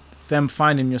time of them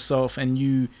finding yourself and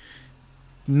you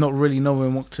not really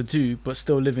knowing what to do but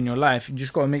still living your life, you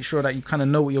just got to make sure that you kind of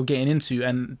know what you're getting into,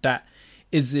 and that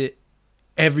is it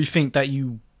everything that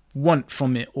you want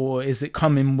from it, or is it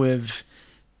coming with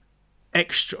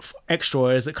extra,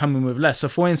 or is it coming with less? So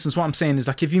for instance, what I'm saying is,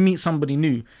 like, if you meet somebody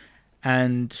new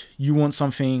and you want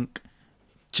something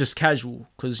just casual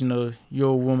because you're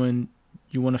a woman,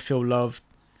 you want to feel loved,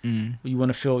 you want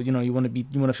to feel you want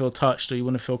to feel touched, or you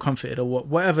want to feel comforted, or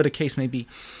whatever the case may be,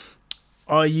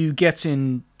 are you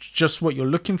getting just what you're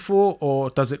looking for, or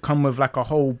does it come with like a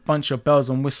whole bunch of bells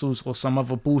and whistles or some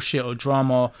other bullshit or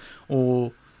drama,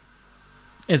 or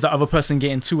is the other person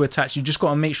getting too attached? You just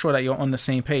got to make sure that you're on the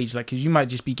same page, like, because you might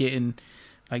just be getting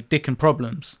like dick and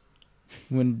problems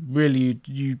when really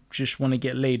you just want to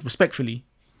get laid respectfully.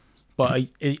 But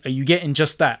are you getting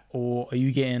just that, or are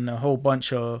you getting a whole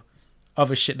bunch of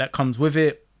other shit that comes with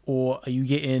it? Or are you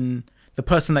getting the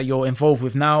person that you're involved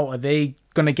with now, are they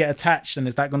going to get attached, and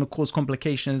is that going to cause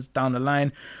complications down the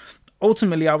line?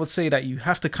 Ultimately, I would say that you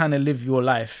have to kind of live your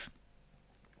life,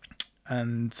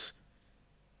 and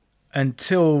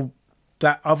until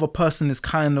that other person is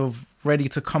kind of ready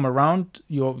to come around,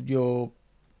 your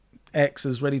ex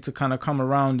is ready to kind of come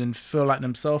around and feel like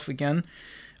themselves again,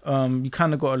 you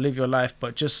kind of got to live your life,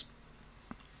 but just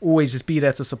always just be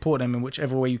there to support them in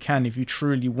whichever way you can, if you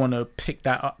truly want to pick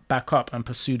that back up and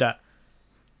pursue that.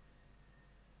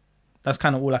 That's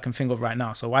kind of all I can think of right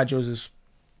now. So why Joseph?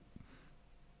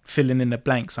 filling in the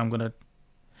blanks. I'm gonna.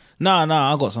 No,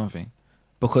 I got something,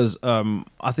 because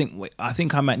I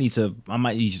think I might need to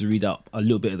read out a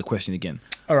little bit of the question again.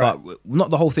 All right. But not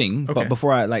the whole thing. Okay. But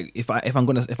before I if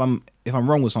I'm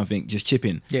wrong with something, just chip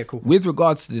in. Yeah, cool. With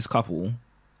regards to this couple,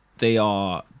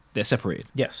 they're separated.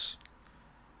 Yes.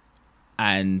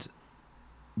 And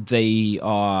they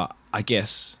are, I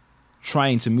guess,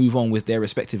 trying to move on with their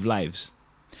respective lives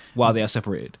while they are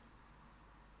separated.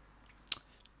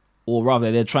 Or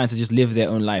rather, they're trying to just live their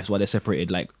own lives while they're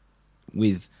separated, like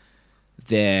with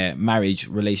their marriage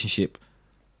relationship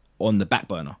on the back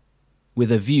burner,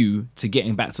 with a view to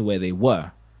getting back to where they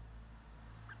were.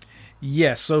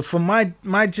 Yeah, so for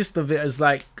my gist of it is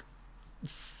like,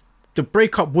 the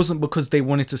breakup wasn't because they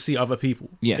wanted to see other people.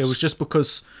 Yes. It was just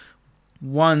because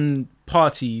one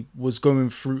party is going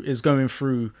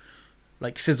through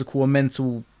like physical or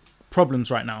mental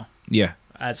problems right now. Yeah.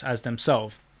 As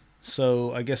themselves.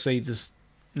 So I guess they just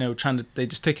they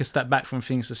just take a step back from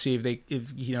things to see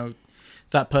if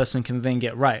that person can then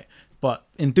get right. But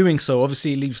in doing so,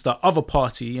 obviously it leaves the other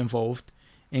party involved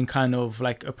in kind of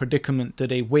like a predicament. Do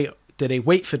they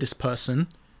wait for this person?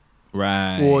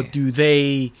 Right. Or do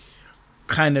they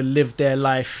kind of live their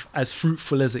life as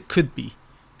fruitful as it could be?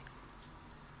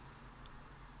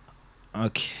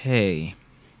 Okay.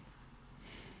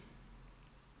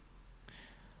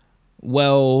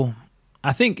 Well,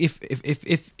 I think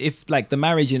if like the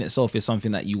marriage in itself is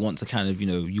something that you want to kind of,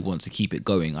 you want to keep it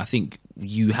going, I think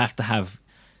you have to have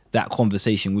that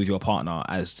conversation with your partner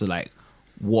as to like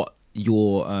what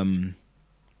your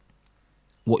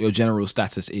general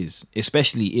status is,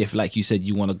 especially if, like you said,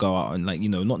 you want to go out and like,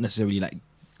 not necessarily like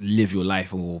live your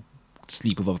life or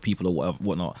sleep with other people or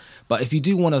whatnot. But if you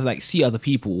do want to like see other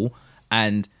people,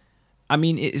 and I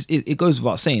mean, it goes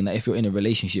without saying that if you're in a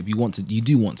relationship, you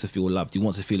do want to feel loved, you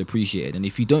want to feel appreciated, and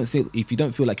if you don't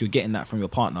feel like you're getting that from your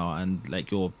partner, and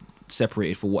like you're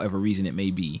separated for whatever reason it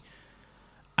may be,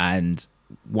 and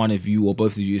one of you or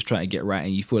both of you is trying to get right,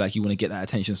 and you feel like you want to get that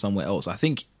attention somewhere else, I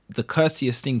think the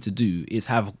courteous thing to do is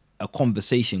have a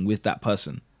conversation with that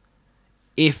person.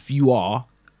 If you are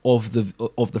of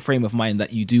the frame of mind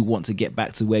that you do want to get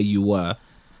back to where you were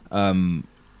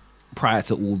prior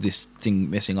to all this thing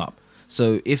messing up.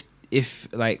 So if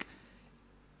like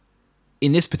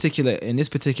in this particular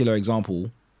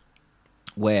example,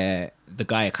 where the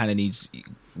guy kind of needs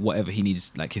whatever he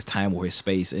needs, like his time or his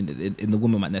space, and the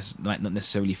woman might not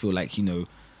necessarily feel like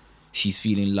she's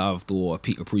feeling loved or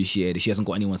appreciated. She hasn't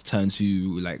got anyone to turn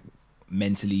to, like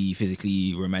mentally,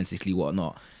 physically, romantically,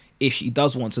 whatnot. If she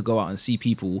does want to go out and see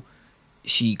people,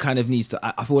 she kind of needs to.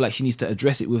 I feel like she needs to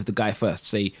address it with the guy first.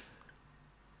 Say,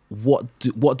 what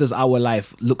does our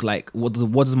life look like? What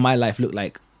does my life look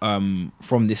like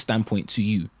from this standpoint to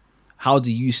you? How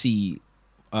do you see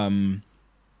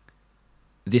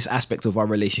this aspect of our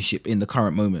relationship in the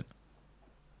current moment?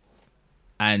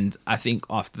 And I think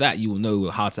after that, you will know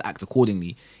how to act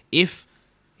accordingly. If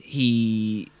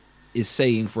he is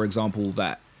saying, for example,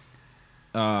 that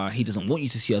he doesn't want you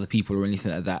to see other people or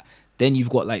anything like that, then you've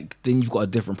got a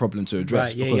different problem to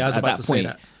address. Right, yeah, because I was about to say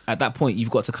that. At that point,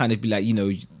 you've got to kind of be like,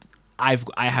 I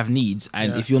have needs,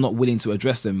 and if you're not willing to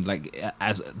address them, like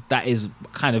as that is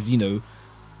kind of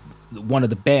one of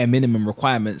the bare minimum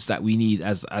requirements that we need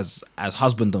as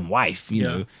husband and wife.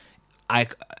 You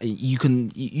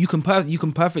can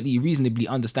perfectly reasonably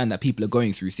understand that people are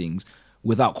going through things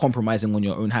without compromising on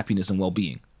your own happiness and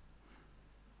well-being,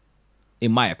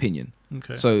 in my opinion.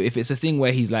 Okay. So if it's a thing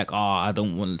where he's like, I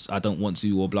don't want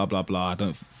to, or blah blah blah, I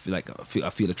don't feel like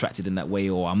I feel attracted in that way,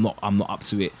 or I'm not up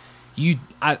to it.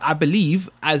 I believe,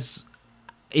 as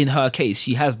in her case,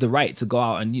 she has the right to go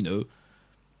out and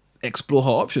explore her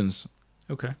options.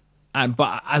 Okay.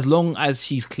 But as long as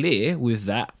he's clear with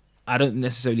that, I don't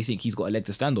necessarily think he's got a leg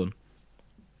to stand on.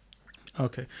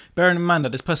 Okay. Bearing in mind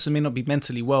that this person may not be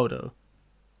mentally well, though.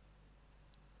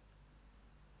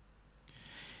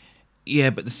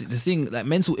 Yeah, but the thing, that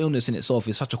mental illness in itself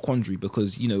is such a quandary,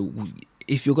 because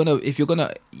if you're gonna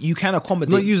you can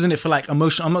accommodate. I'm not using it for like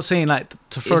emotion. I'm not saying like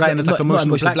to throw that in as like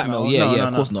emotional blackmail. Yeah,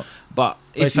 of course not. But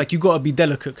it's like you got to be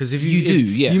delicate, because if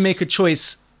you make a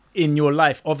choice in your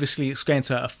life, obviously it's going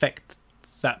to affect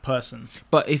that person.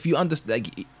 But if you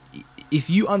understand,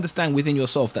 if you understand within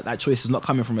yourself that choice is not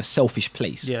coming from a selfish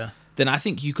place, then I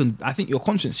think your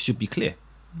conscience should be clear.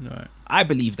 Right. I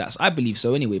believe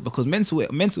so anyway, because mental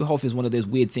health is one of those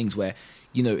weird things where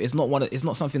it's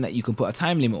not something that you can put a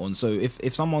time limit on. So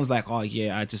if someone's like,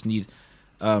 I just need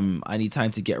I need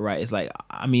time to get right, it's like,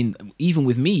 I mean, even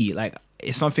with me, like,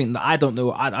 it's something that I don't know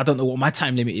what my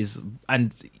time limit is,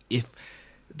 and if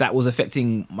that was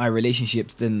affecting my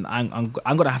relationships, then I'm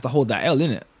gonna have to hold that L,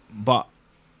 innit? But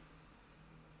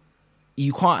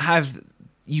you can't have.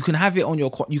 You can have it on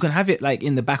your. You can have it like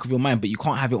in the back of your mind, but you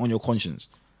can't have it on your conscience,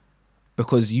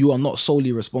 because you are not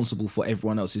solely responsible for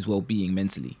everyone else's well-being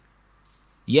mentally.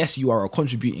 Yes, you are a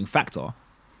contributing factor,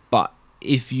 but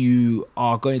if you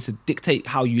are going to dictate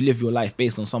how you live your life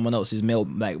based on someone else's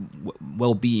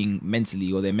well-being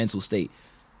mentally or their mental state,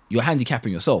 you're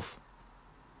handicapping yourself.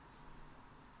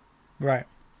 Right.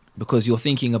 Because you're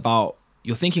thinking about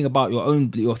your own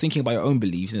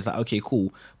beliefs, and it's like, okay,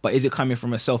 cool, but is it coming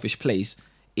from a selfish place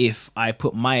if I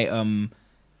put my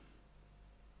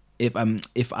if I'm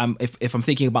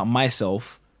thinking about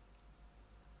myself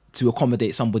to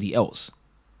accommodate somebody else?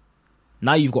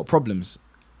 Now you've got problems.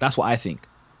 That's what I think,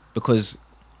 because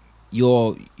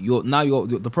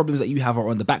the problems that you have are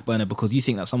on the back burner because you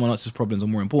think that someone else's problems are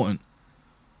more important.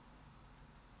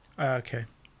 Okay.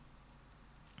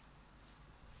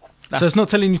 So it's not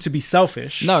telling you to be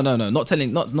selfish. No,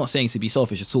 not saying to be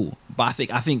selfish at all. But I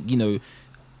think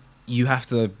you have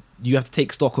to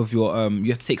take stock of your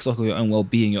own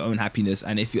well-being, your own happiness,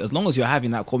 and as long as you're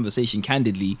having that conversation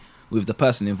candidly with the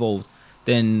person involved,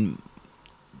 then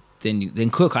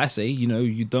cook. I say,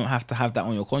 you don't have to have that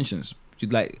on your conscience.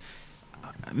 You'd like,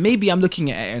 maybe I'm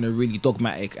looking at it in a really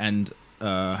dogmatic and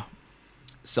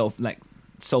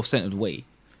self-centered way,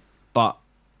 but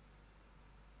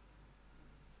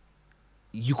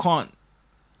you can't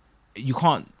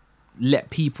let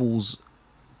people's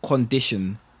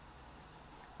condition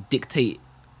dictate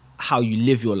how you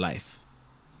live your life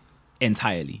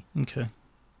entirely. Okay.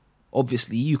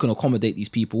 Obviously, you can accommodate these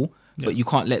people, but you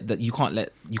can't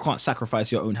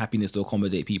sacrifice your own happiness to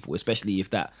accommodate people, especially if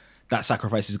that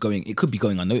sacrifice it could be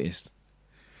going unnoticed.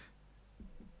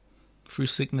 Through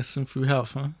sickness and through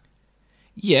health, huh?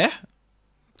 Yeah.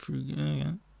 Through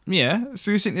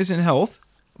sickness and health.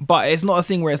 But it's not a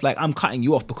thing where it's like, I'm cutting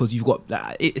you off because you've got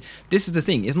that. This is the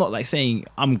thing. It's not like saying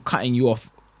I'm cutting you off,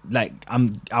 like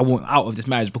I want out of this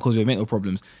marriage because of your mental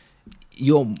problems.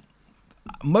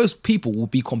 Most people will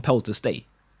be compelled to stay,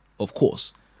 of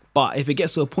course. But if it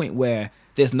gets to a point where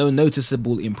there's no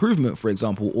noticeable improvement, for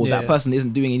example, or that person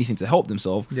isn't doing anything to help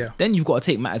themselves, then you've got to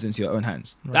take matters into your own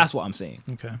hands. Right. That's what I'm saying.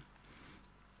 Okay.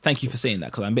 Thank you for saying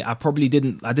that, because I probably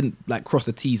didn't like cross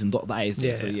the T's and dot the I's.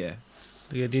 Yeah. So yeah.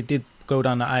 Yeah, they did go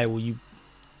down the aisle where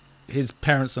his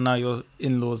parents are now your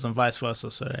in-laws and vice versa,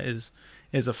 so that is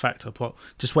a factor. But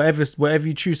just whatever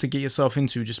you choose to get yourself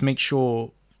into, just make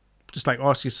sure, just like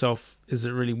ask yourself, is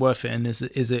it really worth it, and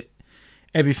is it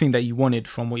everything that you wanted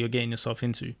from what you're getting yourself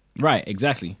into? Right,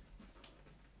 exactly.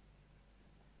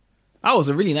 That was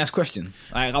a really nice question.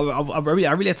 Like, I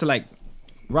really had to like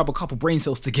rub a couple brain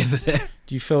cells together there.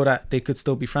 Do you feel that they could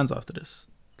still be friends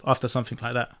after something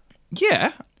like that?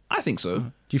 Yeah, I think so.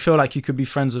 Do you feel like you could be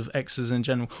friends with exes in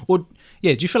general? Or do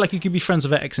you feel like you could be friends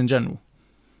with an ex in general?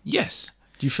 Yes.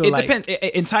 Do you feel depends?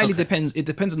 It entirely depends. It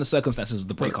depends on the circumstances of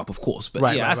the breakup, of course. But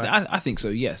I think so.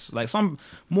 Yes, like some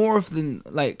more often,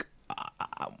 like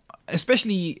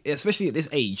especially at this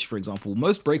age, for example,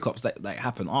 most breakups that like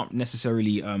happen aren't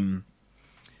necessarily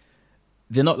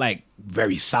they're not like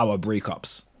very sour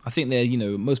breakups. I think they're,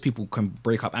 most people can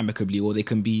break up amicably, or they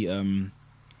can be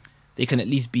they can at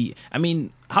least be. I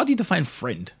mean, how do you define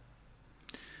friend?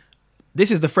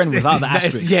 This is the friend without the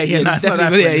asterisk. This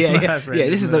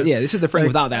is the friend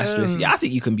without the asterisk. Yeah, I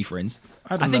think you can be friends.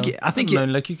 I think you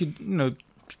could,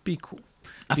 be cool.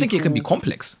 I think it can be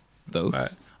complex though.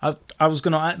 Right. I was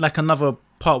gonna like another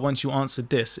part once you answered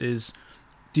this is,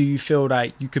 do you feel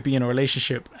like you could be in a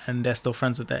relationship and they're still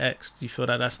friends with their ex? Do you feel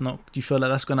that that's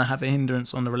gonna have a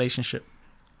hindrance on the relationship?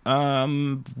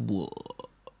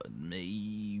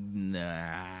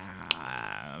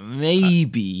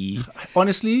 Maybe.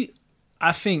 Honestly,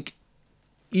 I think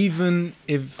even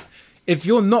if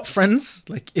you're not friends,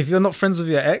 like if you're not friends with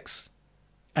your ex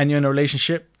and you're in a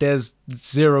relationship, there's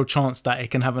zero chance that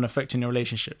it can have an effect in your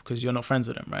relationship because you're not friends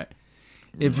with them, right?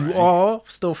 If you are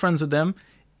still friends with them,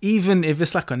 even if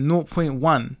it's like a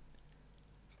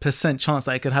 0.1% chance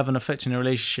that it could have an effect in your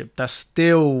relationship, that's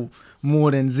still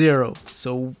more than zero.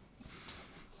 So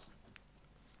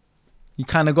you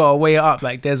kind of got to weigh it up.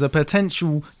 Like there's a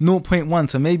potential 0.1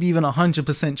 to maybe even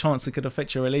 100% chance it could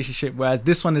affect your relationship, whereas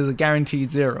this one is a guaranteed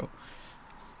zero.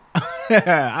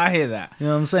 I hear that. You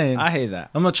know what I'm saying? I hear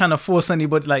that. I'm not trying to force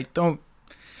anybody. Like,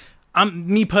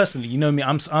 me personally, you know me,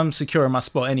 I'm secure in my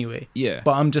spot anyway. Yeah.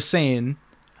 But I'm just saying,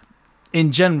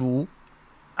 in general,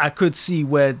 I could see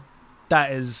where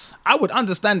that is. I would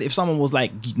understand if someone was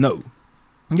like, no.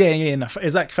 Yeah, no,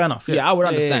 exactly, fair enough. Yeah, I would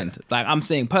understand. Yeah. Like, I'm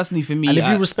saying, personally for me... And if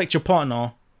you respect your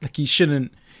partner, like, you should,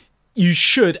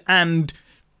 and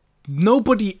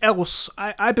nobody else...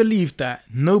 I believe that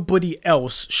nobody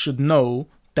else should know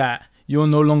that you're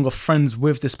no longer friends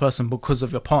with this person because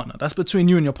of your partner. That's between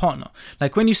you and your partner.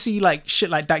 Like when you see like shit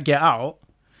like that get out,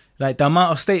 like the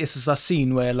amount of statuses I've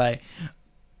seen where like,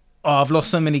 oh, I've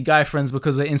lost so many guy friends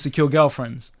because of insecure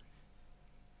girlfriends,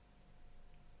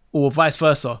 or vice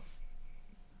versa.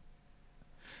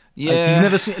 Yeah, like, you've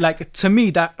never seen, like, to me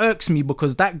that irks me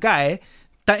because that guy,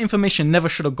 that information never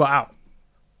should have got out.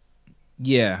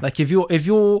 Yeah, like if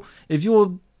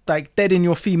you're like dead in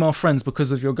your female friends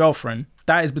because of your girlfriend,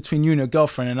 that is between you and your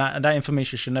girlfriend, and that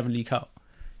information should never leak out.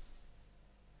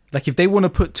 Like if they want to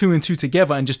put two and two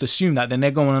together and just assume that, then they're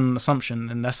going on an assumption,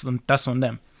 and that's on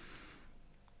them.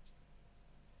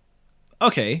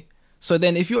 Okay, so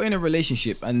then if you're in a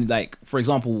relationship and like, for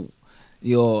example,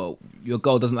 your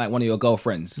girl doesn't like one of your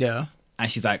girlfriends, Yeah. and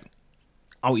she's like,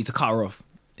 I want you to cut her off.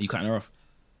 Are you cutting her off?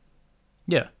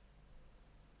 Yeah.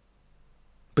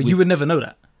 But you would never know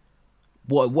that.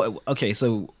 What? Okay,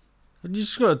 so You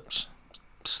just gotta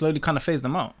slowly kind of phase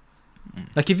them out.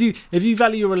 Like if you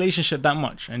value your relationship that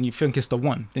much and you think it's the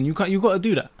one, then you got to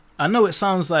do that. I know it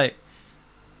sounds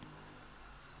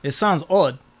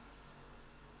odd,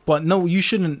 but no, you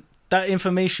shouldn't. That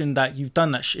information that you've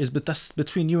done that's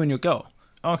between you and your girl.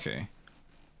 okay,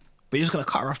 but you're just gonna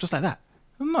cut her off just like that?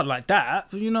 Not like that,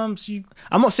 you know.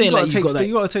 I'm not saying like you got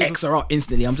you gotta take X her out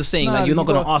instantly. I'm just saying Nah, like you're not you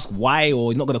gonna gotta- ask why,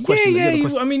 or you're not gonna question.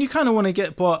 I mean, you kind of want to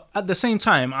get, but at the same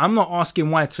time, I'm not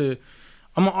asking why to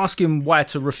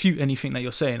refute anything that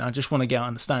you're saying. I just want to get an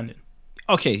understanding.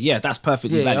 Okay, yeah, that's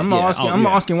perfectly Yeah, valid. I'm not yeah. asking. Oh, I'm not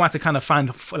yeah. asking why to kind of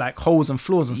find like holes and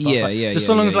flaws and stuff. Yeah, like, yeah, just yeah,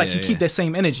 so long yeah, as like yeah, you yeah. keep the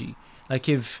same energy. Like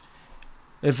if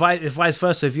vice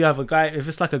versa, if you have a guy, if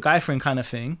it's like a guy friend kind of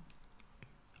thing,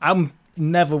 I'm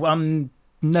never gonna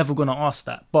ask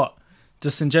that. But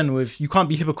just in general, if you can't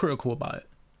be hypocritical about it.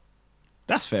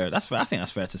 That's fair. That's fair. I think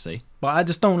that's fair to say. But I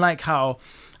just don't like how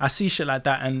I see shit like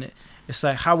that, and it's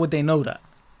like, how would they know that?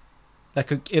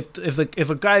 Like, if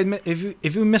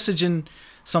you're messaging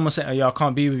someone saying, "Oh, yeah, I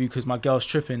can't be with you because my girl's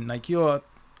tripping," like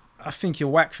I think you're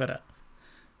whack for that.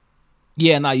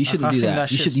 Yeah, no, you shouldn't I do think that.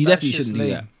 that You definitely shit's shouldn't do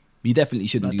lame. that. You definitely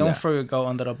shouldn't Like, do don't that. throw your girl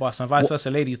under the bus, and vice versa,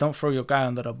 ladies, don't throw your guy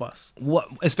under the bus. What,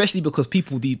 especially because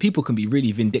people can be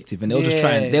really vindictive, and they'll just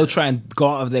Yeah. try and go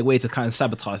out of their way to kind of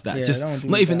sabotage that. Yeah, just don't do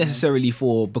not even that, man. necessarily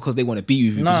because they want to be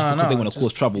with you, just because they want to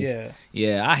cause trouble.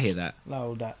 Yeah, I hear that.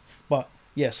 Allow that. But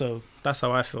yeah, so that's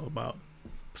how I feel about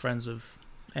friends with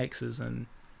exes and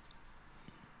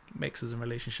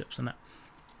relationships and that.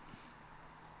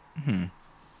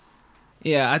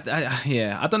 Yeah,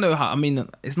 I don't know how. I mean,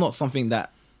 it's not something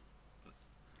that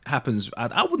happens.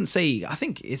 I wouldn't say. I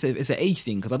think it's an age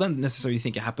thing, because I don't necessarily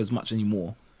think it happens much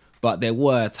anymore. But there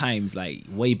were times like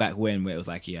way back when where it was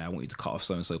like, yeah, I want you to cut off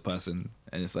so and so person,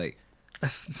 and it's like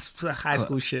That's high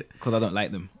school shit. because I don't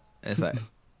like them. And it's like,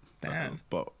 Damn.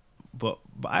 but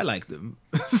I like them.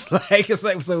 it's like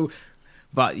so.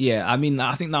 But yeah, I mean,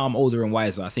 I think now I'm older and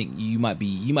wiser. I think you might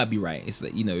be right. It's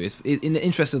like, it's in the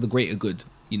interest of the greater good.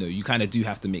 You kind of do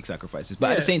have to make sacrifices.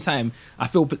 But at the Yeah. same time, I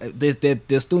feel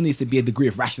there still needs to be a degree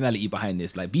of rationality behind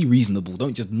this. Like, be reasonable.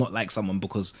 Don't just not like someone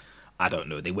because, I don't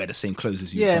know, they wear the same clothes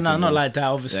as you. or Yeah, something, no, not or- like that.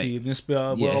 Obviously, like,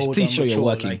 we're yeah, older, please show you're mature,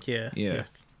 working. Like, yeah, Yeah.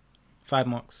 5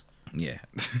 marks. Yeah.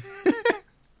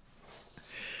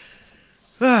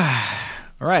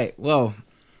 All right. Well,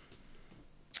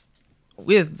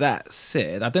 with that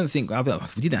said, I don't think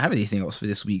we didn't have anything else for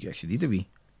this week. Actually, did we?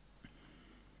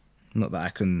 Not that I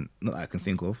can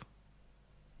think of.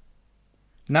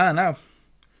 No.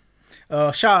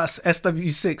 Shout out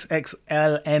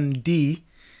SW6XLND.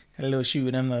 Had a little shoot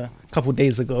with them a couple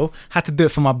days ago. Had to do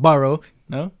it for my borough.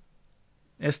 No,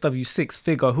 SW6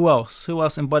 figure. Who else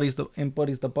embodies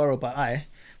the borough but I?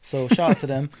 So shout out to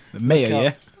them. The mayor, Look out.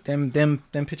 yeah. Them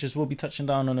pictures will be touching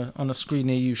down on a screen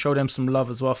near you. Show them some love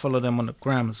as well. Follow them on the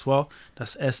gram as well.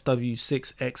 That's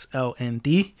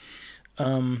SW6XLND.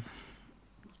 And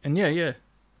yeah.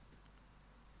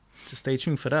 Just stay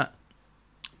tuned for that.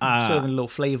 Serving a little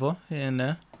flavor here and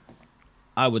there.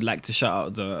 I would like to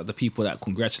shout out the people that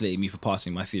congratulated me for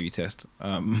passing my theory test.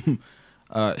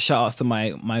 Shout outs to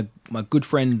my good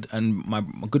friend and my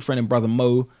good friend and brother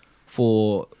Mo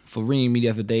for ringing me the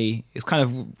other day. It's kind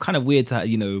of weird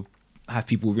to have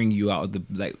people ring you out of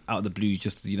the blue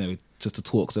just to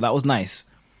talk. So that was nice.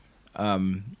 I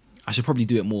should probably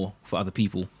do it more for other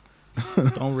people.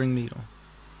 Don't ring me though.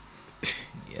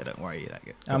 Yeah, don't worry.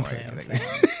 I'm playing.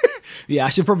 Yeah, I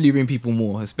should probably ring people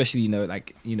more, especially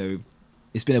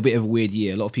it's been a bit of a weird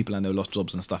year. A lot of people I know lost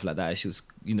jobs and stuff like that. It's just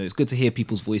it's good to hear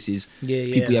people's voices. Yeah.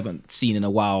 People you haven't seen in a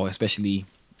while, especially.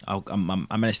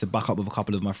 I managed to back up with a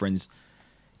couple of my friends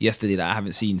yesterday that I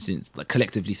haven't seen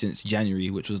collectively since January,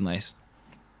 which was nice.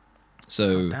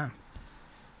 So Damn.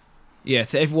 yeah,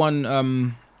 to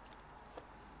everyone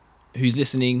who's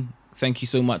listening, thank you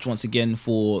so much once again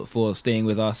for staying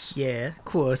with us. Yeah,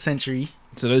 quarter century.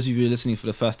 To those of you who are listening for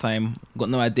the first time, got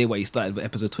no idea why you started with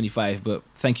episode 25, but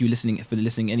thank you for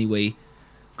listening anyway.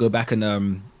 Go back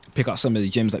and pick up some of the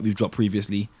gems that we've dropped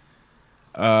previously.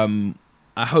 I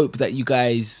hope that you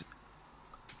guys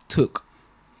took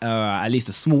at least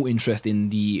a small interest in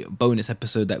the bonus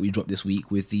episode that we dropped this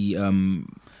week with the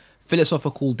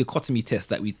philosophical dichotomy test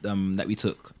that we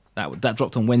took. That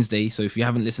dropped on Wednesday, so if you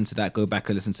haven't listened to that, go back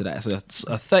and listen to that. It's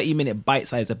a 30-minute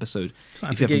bite-sized episode.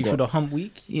 If you get for the hump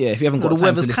week. Yeah, if you haven't got the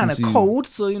time to weather's listen to... kind of cold,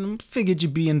 so figured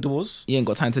you'd be indoors. You ain't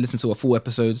got time to listen to a full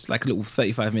episode. It's like a little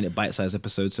 35-minute bite-sized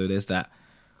epised, so there's that.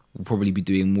 We'll probably be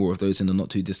doing more of those in the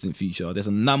not-too-distant future. There's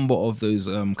a number of those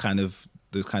kind of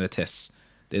tests.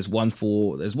 There's one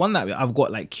that I've got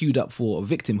like queued up for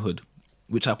victimhood,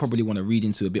 which I probably want to read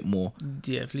into a bit more.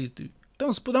 Yeah, please do.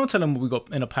 Don't tell them what we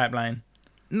got in a pipeline.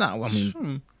 No, I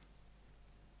mean,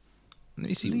 let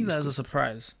me see. Leave that as a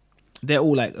surprise. They're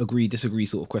all like agree, disagree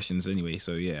sort of questions anyway.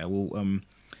 So yeah, we'll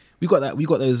we got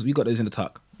those in the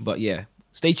tuck. But yeah,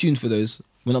 stay tuned for those.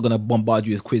 We're not gonna bombard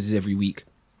you with quizzes every week.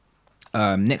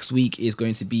 Next week is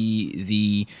going to be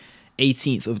the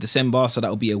 18th of December, so that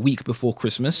will be a week before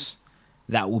Christmas.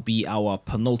 That will be our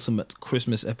penultimate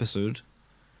Christmas episode.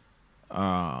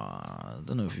 I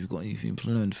don't know if you've got anything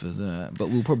planned for that, but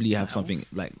we'll probably have something,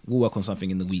 like, we'll work on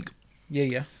something in the week.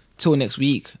 Yeah. Till next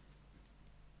week,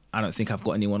 I don't think I've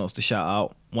got anyone else to shout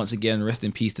out. Once again, rest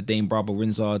in peace to Dame Barbara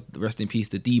Windsor. Rest in peace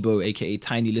to Debo, aka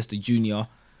Tiny Lister Jr.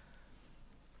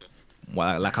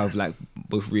 Well, like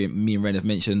both me and Ren have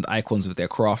mentioned, icons of their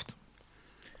craft.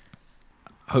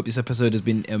 I hope this episode has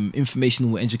been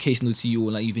informational and educational to you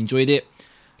all, and you've enjoyed it.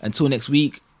 Until next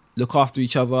week, look after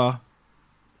each other.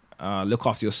 Look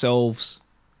after yourselves.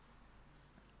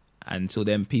 Until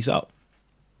then, peace out.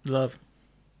 Love.